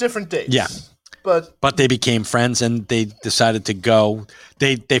each at different dates. Yeah. But they became friends and they decided to go.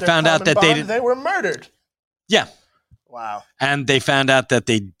 They found out that they were murdered. Yeah. Wow. And they found out that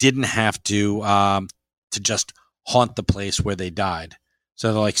they didn't have to just haunt the place where they died.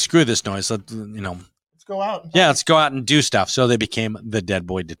 So they're like, screw this noise. Let's go out. Let's go out and do stuff. So they became the Dead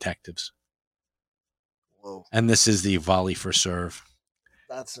Boy Detectives. Whoa. And this is the volley for serve.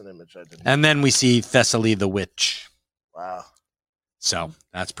 That's an image I didn't. And then we see Thessaly the Witch. Wow. So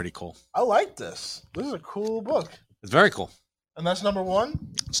that's pretty cool. I like this. This is a cool book. It's very cool. And that's number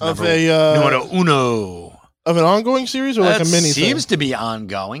one numero uno. Of an ongoing series or like a mini thing? Seems to be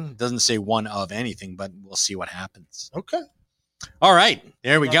ongoing. Doesn't say one of anything, but we'll see what happens. Okay. All right.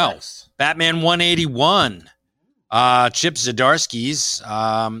 There we go. Next. Batman 181. Chip Zdarsky's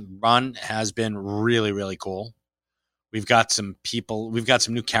run has been really, really cool. We've got some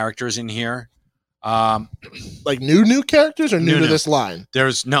new characters in here. Like new characters or new to this line?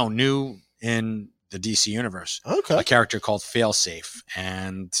 There's new in the DC universe. Okay. A character called Failsafe,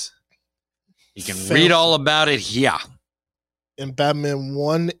 and you can read all about it here. In Batman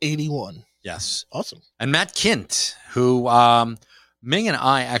 181. Yes. Awesome. And Matt Kint, who Ming and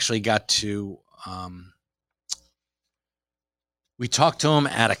I actually got to we talked to him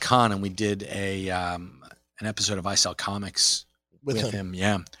at a con and we did an episode of I Sell Comics with him.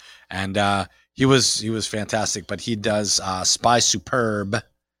 Yeah. And he was fantastic, but he does Spy Superb.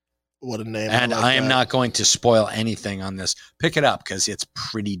 What a name. And I am not going to spoil anything on this. Pick it up because it's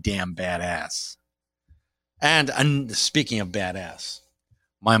pretty damn badass. And speaking of badass,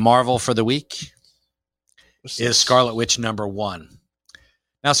 my Marvel for the week is Scarlet Witch #1.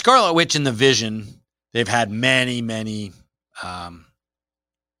 Now, Scarlet Witch and the Vision, they've had many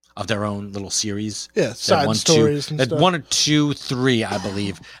of their own little series. Yeah, side stories and stuff. 1 or 2, 3, I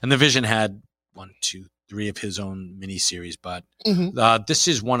believe. And the Vision had 1, 2, 3 of his own miniseries. But this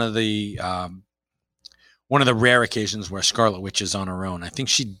is one of the rare occasions where Scarlet Witch is on her own. I think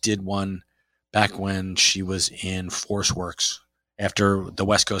she did one back when she was in Force Works after the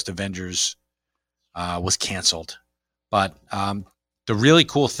West Coast Avengers was canceled. But the really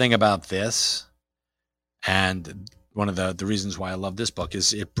cool thing about this, and one of the reasons why I love this book,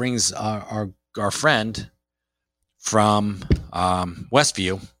 is it brings our friend from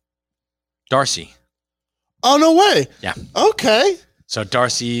Westview, Darcy. Oh, no way. Yeah. Okay. So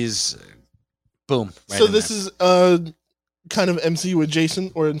Darcy's boom. Right, so this is kind of MCU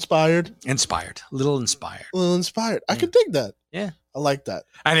adjacent or inspired? Inspired. A little inspired. I could dig that. Yeah. I like that.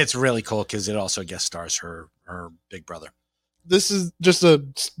 And it's really cool because it also guest stars her big brother. This is just a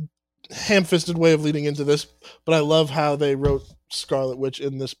ham-fisted way of leading into this, but I love how they wrote Scarlet Witch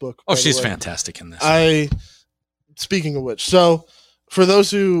in this book. Oh, she's fantastic in this. Speaking of which, so for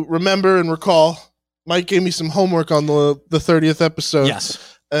those who remember and recall, Mike gave me some homework on the 30th episode.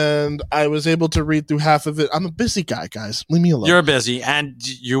 Yes. And I was able to read through half of it. I'm a busy guy, guys. Leave me alone. You're busy, and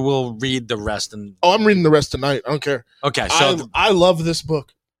you will read the rest. I'm reading the rest tonight. I don't care. Okay, so I love this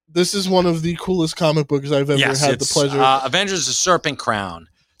book. This is one of the coolest comic books I've ever had the pleasure. Avengers: The Serpent Crown.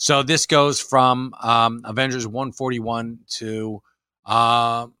 So this goes from Avengers 141 to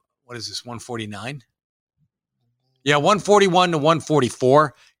what is this? 149. Yeah, 141 to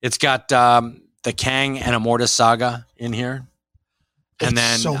 144. It's got the Kang and Immortus saga in here. And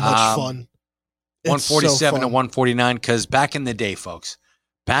then so much fun. 147 to 149, because back in the day, folks,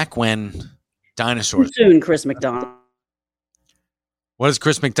 back when dinosaurs. Too soon, Chris McDonald. What is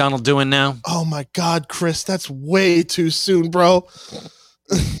Chris McDonald doing now? Oh my God, Chris, that's way too soon, bro.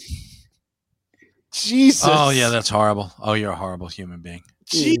 Jesus. Oh yeah, that's horrible. Oh, you're a horrible human being.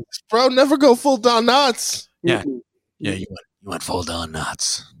 Jeez, bro, never go full Don Knotts. Yeah, yeah, you went full Don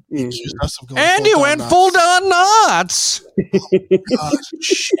Knotts. He accused us of going And he full-down went nuts. full down nuts. God.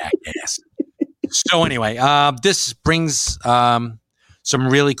 Jackass. So anyway, this brings some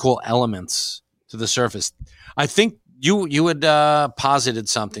really cool elements to the surface. I think you had posited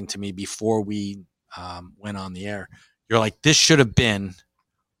something to me before we went on the air. You're like, this should have been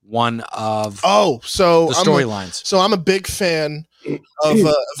one of so the storylines. So I'm a big fan of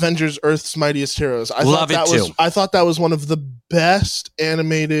Avengers: Earth's Mightiest Heroes. I thought that was one of the best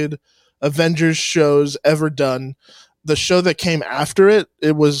animated Avengers shows ever done. The show that came after it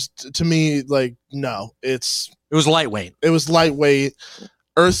was to me like, no, it was lightweight. It was lightweight.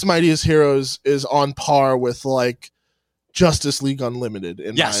 Earth's Mightiest Heroes is on par with like Justice League Unlimited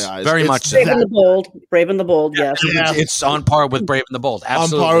in my eyes. Very much so. Brave and the Bold, yes. Yeah. It's on par with Brave and the Bold.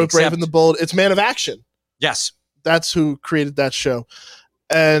 Absolutely. On par with Brave and the Bold. It's Man of Action. Yes. That's who created that show.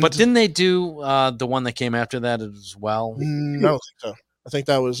 But didn't they do the one that came after that as well? No, I don't think so. I think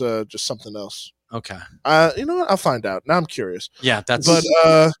that was just something else. Okay. You know what? I'll find out. Now I'm curious. Yeah, that's.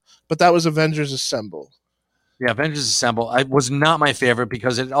 But that was Avengers Assemble. Yeah, Avengers Assemble. It was not my favorite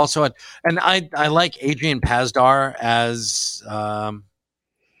because it also had, and I like Adrian Pasdar as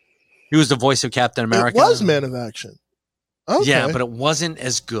he was the voice of Captain America. It was Man of Action. Okay. Yeah, but it wasn't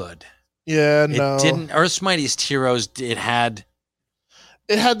as good. Yeah, no. It didn't. Earth's Mightiest Heroes. It had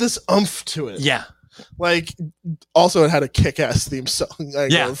this oomph to it. Yeah. Like, also it had a kick-ass theme song.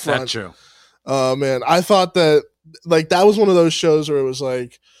 Like, yeah, that's true. Oh man, I thought that like that was one of those shows where it was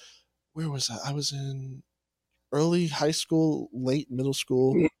like, where was that? I was in early high school, late middle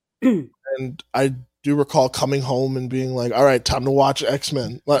school, and I do recall coming home and being like, all right, time to watch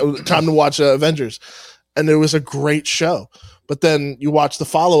X-Men, time to watch Avengers. And it was a great show. But then you watch the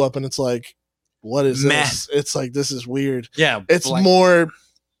follow-up and it's like, what is this? It's like, this is weird. Yeah. It's more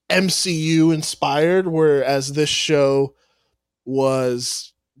MCU inspired, whereas this show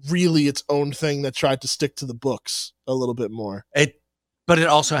was really its own thing that tried to stick to the books a little bit more. But it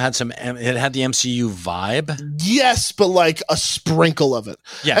also had it had the MCU vibe. Yes, but like a sprinkle of it.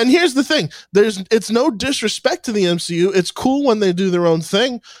 Yeah. And here's the thing. It's no disrespect to the MCU. It's cool when they do their own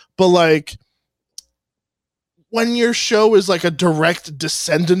thing, but like when your show is like a direct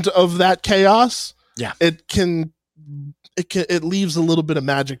descendant of that chaos, yeah, it leaves a little bit of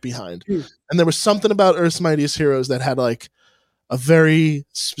magic behind. And there was something about Earth's Mightiest Heroes that had like a very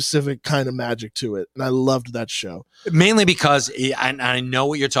specific kind of magic to it. And I loved that show. Mainly because, I know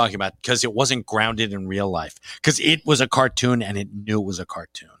what you're talking about, because it wasn't grounded in real life. Because it was a cartoon and it knew it was a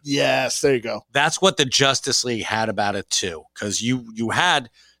cartoon. Yes, there you go. That's what the Justice League had about it too. Because you had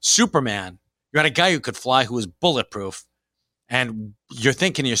Superman, you had a guy who could fly who was bulletproof, and you're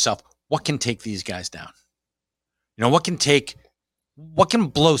thinking to yourself, what can take these guys down? You know, what can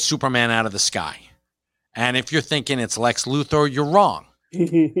blow Superman out of the sky? And if you're thinking it's Lex Luthor, you're wrong.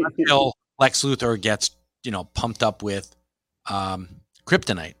 Until Lex Luthor gets, pumped up with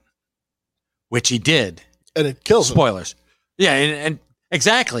kryptonite, which he did. And it kills him. Spoilers. Yeah, and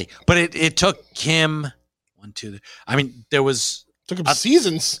exactly. But it took him there was... Took him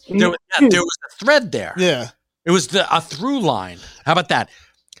seasons. There was a thread there. Yeah. It was a through line. How about that?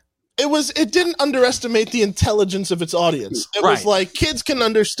 It didn't underestimate the intelligence of its audience. It was like, kids can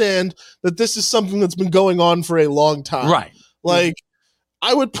understand that this is something that's been going on for a long time. Right. Like,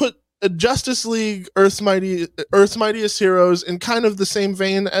 I would put a Justice League, Earth's Mightiest Heroes in kind of the same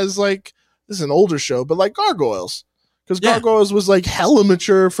vein as like, this is an older show, but like Gargoyles. Because Gargoyles was like hella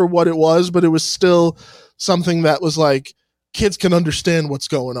mature for what it was, but it was still something that was like, kids can understand what's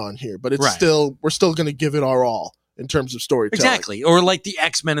going on here, but it's we're still going to give it our all in terms of storytelling. Exactly. Or like the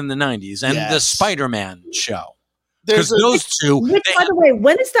X-Men in the 90s and the Spider-Man show. Because those two... By the way,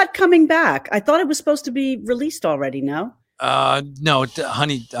 when is that coming back? I thought it was supposed to be released already, no? No,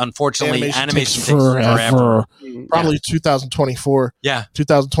 honey, unfortunately, animation takes forever. Probably 2024. Yeah.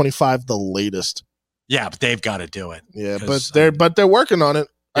 2025, the latest. Yeah, but they've got to do it. Yeah, but they're working on it.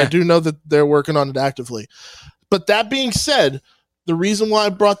 Yeah. I do know that they're working on it actively. But that being said, the reason why I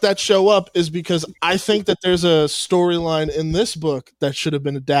brought that show up is because I think that there's a storyline in this book that should have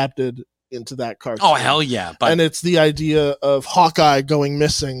been adapted into that cartoon. Oh, hell yeah. And it's the idea of Hawkeye going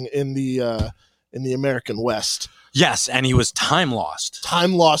missing in the American West. Yes, and he was time lost.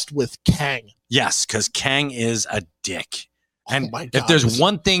 Time lost with Kang. Yes, because Kang is a dick. And if there's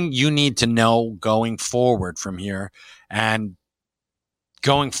one thing you need to know going forward from here and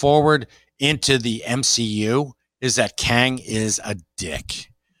going forward into the MCU is that Kang is a dick.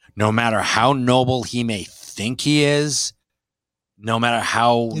 No matter how noble he may think he is, no matter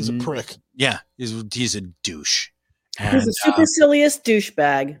how... He's a prick. Yeah, he's a douche. And, he's a supercilious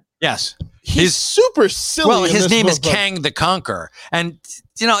douchebag. Yes. He's super silly. Well, in his this name is book. Kang the Conqueror. And,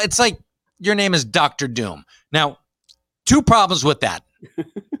 it's like your name is Dr. Doom. Now, 2 problems with that.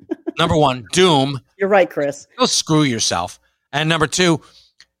 Number 1, Doom. You're right, Chris. Go screw yourself. And number 2,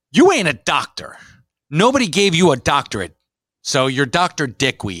 you ain't a doctor. Nobody gave you a doctorate. So you're Dr.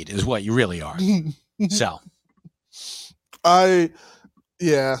 Dickweed is what you really are. So.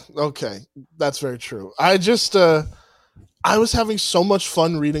 Yeah, okay. That's very true. I just, I was having so much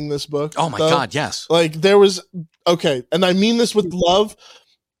fun reading this book. Oh my God, yes. Like there was, okay. And I mean this with love.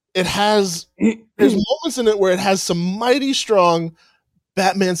 There's moments in it where it has some mighty strong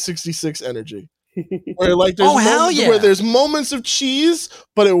Batman 66 energy. Where like there's where there's moments of cheese,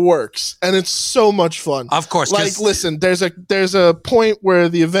 but it works and it's so much fun. Of course. Like listen, there's a point where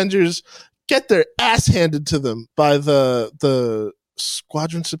the Avengers get their ass handed to them by the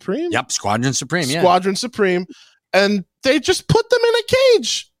Squadron Supreme. Yep, Squadron Supreme, yeah. Squadron Supreme, and they just put them in a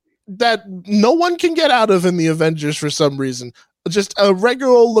cage that no one can get out of in the Avengers for some reason. Just a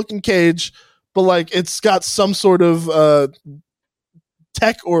regular old looking cage, but like it's got some sort of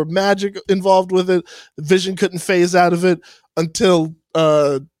tech or magic involved with it. Vision couldn't phase out of it until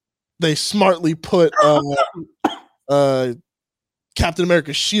they smartly put Captain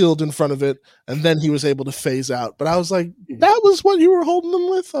America's shield in front of it, and then he was able to phase out. But I was like, that was what you were holding them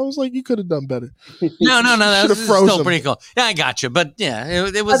with? I was like, you could have done better. No, that was still pretty cool. Yeah, I got you. But yeah,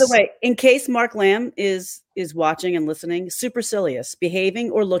 it was. By the way, in case Mark Lamb is watching and listening, supercilious,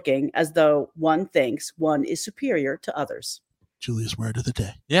 behaving or looking as though one thinks one is superior to others. Julia's word of the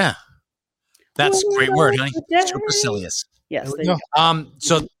day. Yeah. That's a great word, honey. Supercilious. Yes. There you go.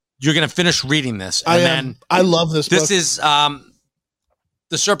 So you're going to finish reading this. And then I love this book. This is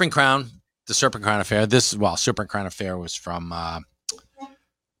The Serpent Crown Affair. Serpent Crown Affair was from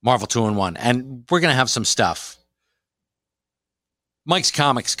Marvel 2-in-1. And we're going to have some stuff. Mike's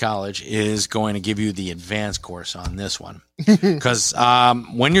Comics College is going to give you the advanced course on this one. Because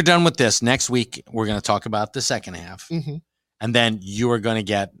when you're done with this, next week, we're going to talk about the second half. Mm-hmm. And then you are going to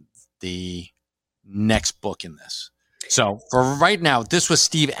get the next book in this. So for right now, this was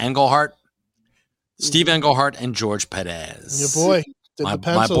Steve Englehart. Steve Englehart and George Perez. Your boy.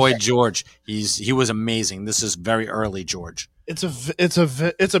 My boy George. He was amazing. This is very early George. It's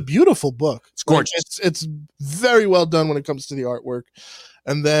a beautiful book. It's gorgeous. Like it's very well done when it comes to the artwork.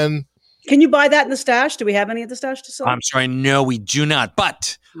 And then can you buy that in the stash? Do we have any at the stash to sell? I'm sorry, no, we do not.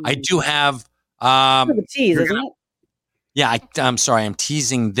 But I do have a tease, isn't it? Yeah, I'm sorry, I'm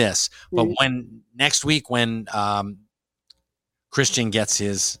teasing this. But when next week when Christian gets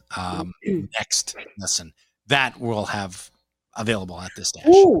his next lesson, that we'll have available at this stash.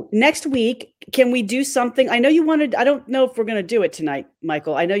 Ooh, next week, can we do something? I know you wanted, I don't know if we're going to do it tonight,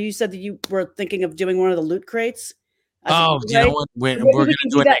 Michael. I know you said that you were thinking of doing one of the loot crates. Oh, you know what? We're going to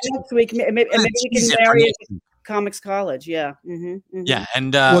do it next week. Maybe we can marry it to Comics College. Yeah. Mm-hmm, mm-hmm. Yeah.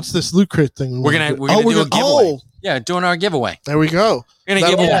 And what's this loot crate thing? We're gonna do a giveaway. Oh. Yeah, doing our giveaway. There we go. We're going to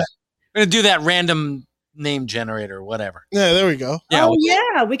give away. We're going to do that random name generator or whatever. Yeah, there we go.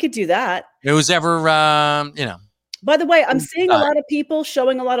 Yeah, we could do that. It was ever, By the way, I'm seeing a lot of people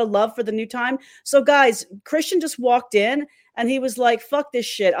showing a lot of love for the new time. So, guys, Christian just walked in and he was like, "Fuck this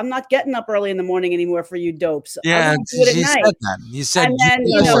shit! I'm not getting up early in the morning anymore for you dopes. Yeah, do it at night." Said that. He said, and then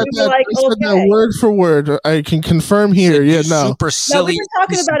we were like, "Okay." Word for word, I can confirm here. Yeah, no, super silly. No, we've been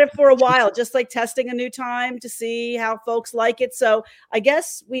talking about it for a while, just like testing a new time to see how folks like it. So, I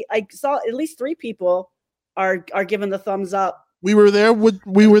guess I saw at least 3 people are giving the thumbs up. We were there with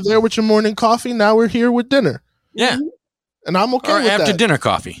your morning coffee. Now we're here with dinner. Yeah. Mm-hmm. And I'm okay with after that. dinner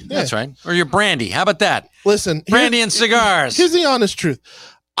coffee. Yeah. That's right. Or your brandy. How about that? Listen, brandy and cigars. Here's the honest truth.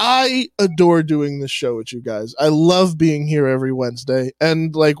 I adore doing this show with you guys. I love being here every Wednesday.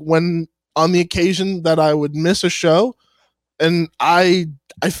 And like when on the occasion that I would miss a show, and I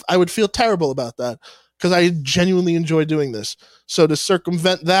would feel terrible about that because I genuinely enjoy doing this. So to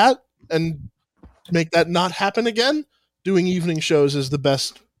circumvent that and make that not happen again, doing evening shows is the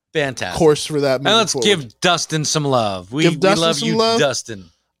best fantastic course for that. And let's give Dustin some love. We love you, Dustin.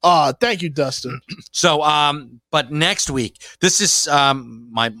 Thank you, Dustin. So, but next week, this is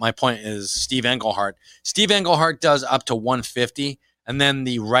my point is Steve Englehart. Steve Englehart does up to 150, and then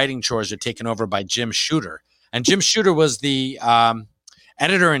the writing chores are taken over by Jim Shooter. And Jim Shooter was the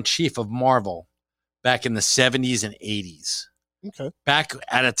editor-in-chief of Marvel back in the 70s and 80s. Okay. Back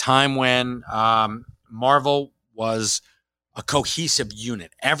at a time when Marvel was a cohesive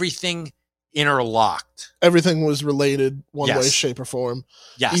unit. Everything interlocked. Everything was related one way, shape, or form.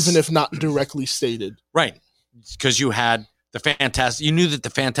 Yes. Even if not directly stated. Right. Because you had You knew that the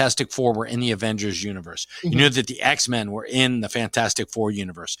Fantastic Four were in the Avengers universe. You knew that the X-Men were in the Fantastic Four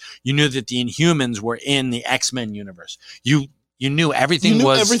universe. You knew that the Inhumans were in the X-Men universe. You knew everything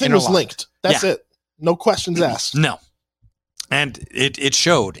was linked. That's it. No questions asked. No. And it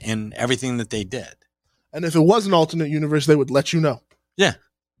showed in everything that they did. And if it was an alternate universe, they would let you know. Yeah.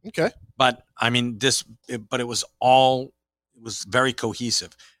 Okay. But I mean, it was very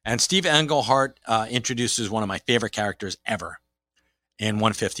cohesive. And Steve Englehart introduces one of my favorite characters ever in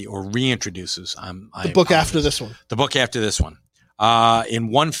 150, or reintroduces. The book after this one. The book after this one. In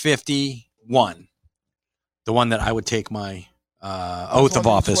 151, the one that I would take my oath of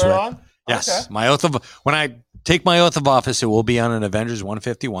office with. On? Yes, Okay. When I take my oath of office, it will be on an Avengers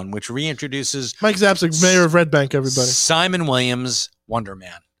 151, which reintroduces Mike Zapsik, mayor of Red Bank, everybody. Simon Williams, Wonder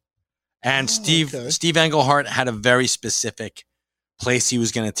Man. And Steve Englehart had a very specific place he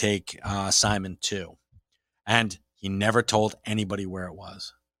was going to take Simon to. And he never told anybody where it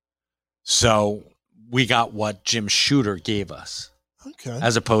was. So we got what Jim Shooter gave us. Okay.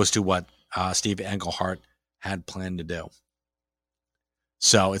 As opposed to what Steve Englehart had planned to do.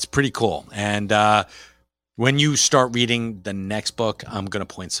 So it's pretty cool. And when you start reading the next book, I'm going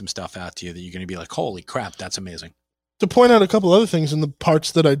to point some stuff out to you that you're going to be like, holy crap, that's amazing. To point out a couple other things in the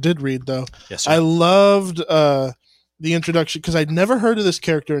parts that I did read, though. Yes, sir. I loved the introduction, because I'd never heard of this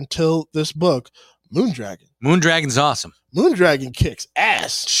character until this book, Moondragon. Moondragon's awesome. Moondragon kicks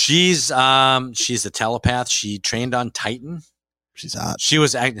ass. She's a telepath. She trained on Titan. She's hot. She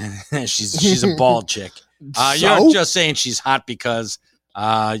was she's a bald chick. You're just saying she's hot because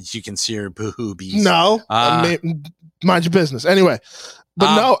you can see her boobies. No, mind your business. Anyway,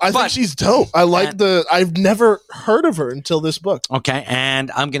 but I think she's dope. I've never heard of her until this book. Okay,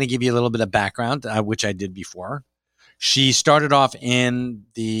 and I'm going to give you a little bit of background, which I did before. She started off in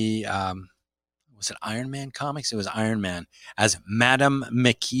the was it Iron Man comics? It was Iron Man as Madame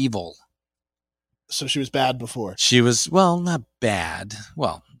McEvil. So she was bad before. She was, well, not bad.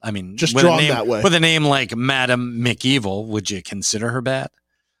 Well, I mean, just drawn that way. With a name like Madame McEvil, would you consider her bad?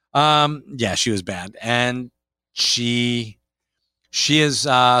 Yeah, she was bad, and she is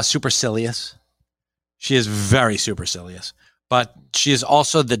supercilious. She is very supercilious, but she is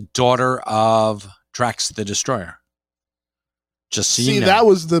also the daughter of Drax the Destroyer. Just so you know. That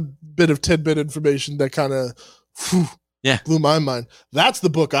was the bit of tidbit information that kind of blew my mind. That's the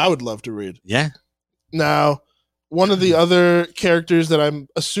book I would love to read. Yeah. Now, one of the other characters that I'm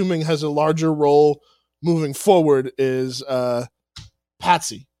assuming has a larger role moving forward is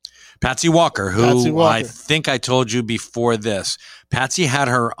Patsy. Patsy Walker, who I think I told you before this. Patsy had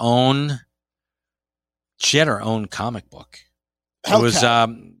her own. She had her own comic book. Hellcat. It was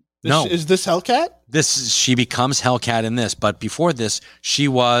no. Is this Hellcat? She becomes Hellcat in this, but before this, it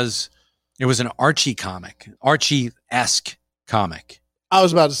was an Archie comic, Archie-esque comic. I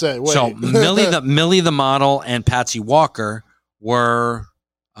was about to say, wait. So Millie the model and Patsy Walker were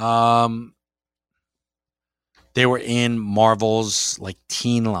they were in Marvel's like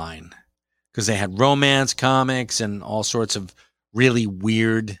teen line, because they had romance comics and all sorts of really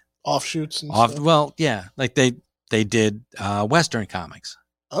weird offshoots and stuff. Well, yeah, like they did Western comics.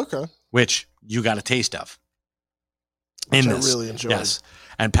 Okay. Which you got a taste of. Which I really enjoyed. Yes.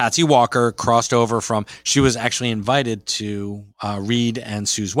 And Patsy Walker crossed over she was actually invited to Reed and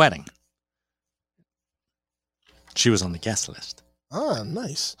Sue's wedding. She was on the guest list. Ah,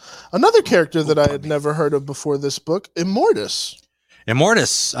 nice. Another character that I had never heard of before this book, Immortus.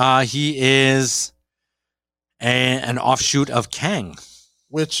 Immortus, he is an offshoot of Kang.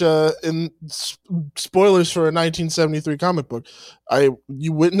 Which, in spoilers for a 1973 comic book,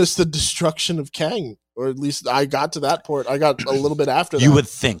 you witnessed the destruction of Kang, or at least I got to that point. I got a little bit after that. You would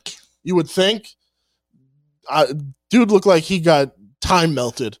think. Dude looked like he got time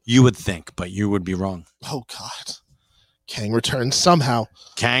melted. You would think, but you would be wrong. Oh, God. Kang returns somehow.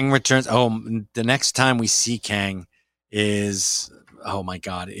 Kang returns. Oh, the next time we see Kang is, oh my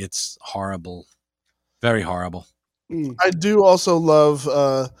God, it's horrible. Very horrible. I do also love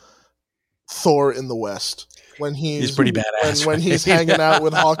Thor in the West. When he's pretty badass. When he's hanging out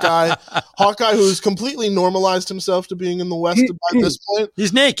with Hawkeye. Hawkeye, who's completely normalized himself to being in the West by this point.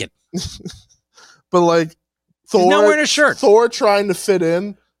 He's naked. But like Thor, he's not wearing a shirt. Thor trying to fit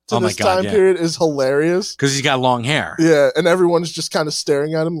in to this time period is hilarious. Because he's got long hair. Yeah, and everyone's just kind of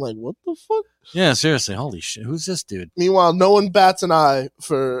staring at him like, what the fuck? Yeah, seriously. Holy shit. Who's this dude? Meanwhile, no one bats an eye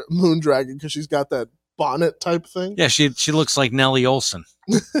for Moondragon because she's got that bonnet type thing. Yeah, she looks like Nellie Olson.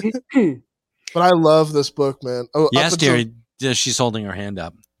 But I love this book, man. Yes, dearie. She's holding her hand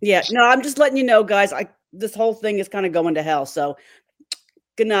up. Yeah, no, I'm just letting you know, guys. This whole thing is kind of going to hell. So,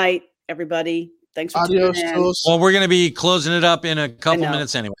 good night, everybody. Thanks for Adios, tuning in. Jules. Well, we're going to be closing it up in a couple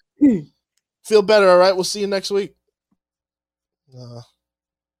minutes anyway. I We're going to be closing it up in a couple know. minutes anyway. Feel better, all right? We'll see you next week.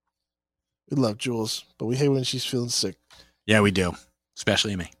 We love Jules, but we hate when she's feeling sick. Yeah, we do.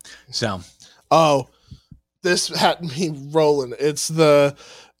 Especially me. So, this had me rolling. It's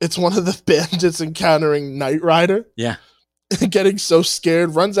one of the bandits encountering Knight Rider. yeah. Getting so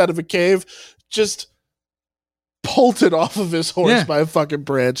scared, runs out of a cave, just bolted off of his horse by a fucking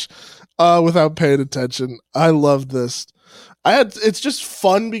branch without paying attention. I love this. It's just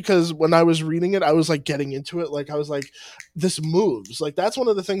fun because when I was reading it, I was like getting into it. Like I was like, this moves. Like that's one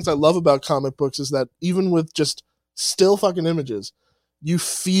of the things I love about comic books is that even with just still fucking images, you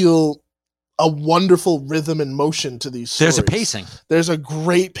feel a wonderful rhythm and motion to these stories. There's a pacing. There's a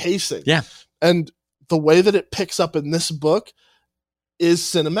great pacing. Yeah. And the way that it picks up in this book is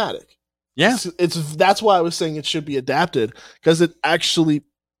cinematic. Yeah. That's why I was saying it should be adapted, because it actually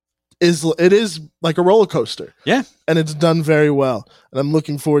is like a roller coaster. Yeah. And it's done very well. And I'm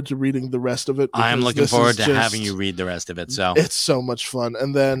looking forward to reading the rest of it. I'm looking forward to having you read the rest of it. So it's so much fun.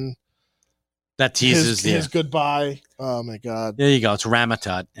 And then that teases his goodbye. Oh my God. There you go. It's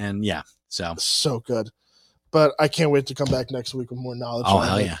Ramatut. And yeah. So good. But I can't wait to come back next week with more knowledge. Oh,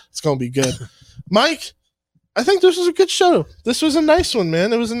 hell yeah. It's going to be good. Mike, I think this was a good show. This was a nice one,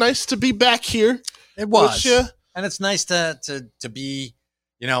 man. It was nice to be back here. It was. And it's nice to be,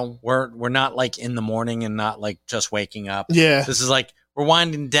 we're not like in the morning and not like just waking up. Yeah. This is like we're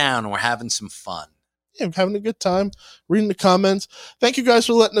winding down and we're having some fun. Yeah, I'm having a good time reading the comments. Thank you guys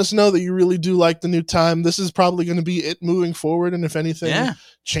for letting us know that you really do like the new time. This is probably going to be it moving forward. And if anything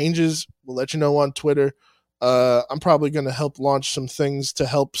changes, we'll let you know on Twitter. I'm probably going to help launch some things to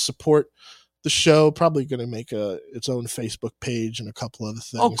help support the show. Probably going to make its own Facebook page and a couple other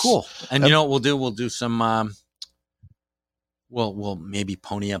things. Oh, cool. And you know what we'll do? We'll do some, we'll maybe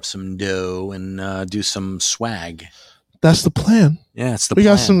pony up some dough and do some swag. That's the plan. Yeah, it's the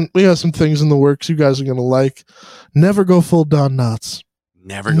plan. We got some things in the works you guys are going to like. Never go full Don Knotts.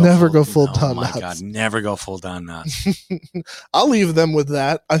 Never go full Don Knotts. Oh my God, never go full Don Knotts. I'll leave them with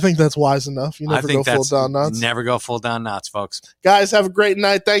that. I think that's wise enough. You never go full Don Knotts. Never go full Don Knotts, folks. Guys, have a great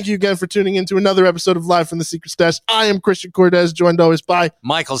night. Thank you again for tuning in to another episode of Live from the Secret Stash. I am Christian Cortez, joined always by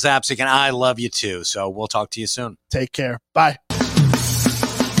Michael Zapsik, and I love you too. So we'll talk to you soon. Take care. Bye.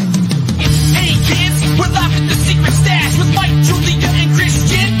 Hey kids, we're live in the Secret Stash with Mike, Julia, and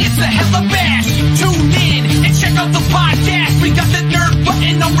Christian. It's a hella bash. Tune in and check out the podcast. We got the nerd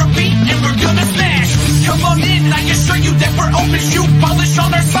button on repeat and we're gonna smash. Come on in, I assure you that we're open. Shoe polish on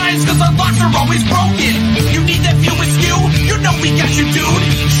our signs cause our locks are always broken. You need that view and skew? You know we got you, dude.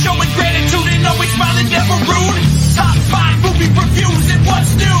 Showing gratitude and always smiling, never rude. Top 5 movie reviews and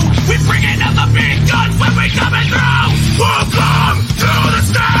what's new. We bring in all the big guns when we coming through. Welcome to the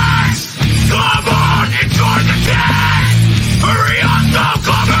stage. Come on and join the gang. Hurry up, don't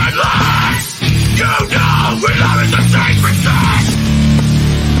come in last. You know we love it the sacred stash.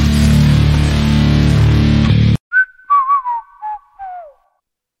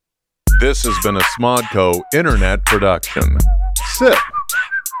 This has been a Smodco Internet production. SIP.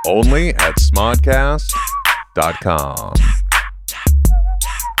 Only at smodcast.com.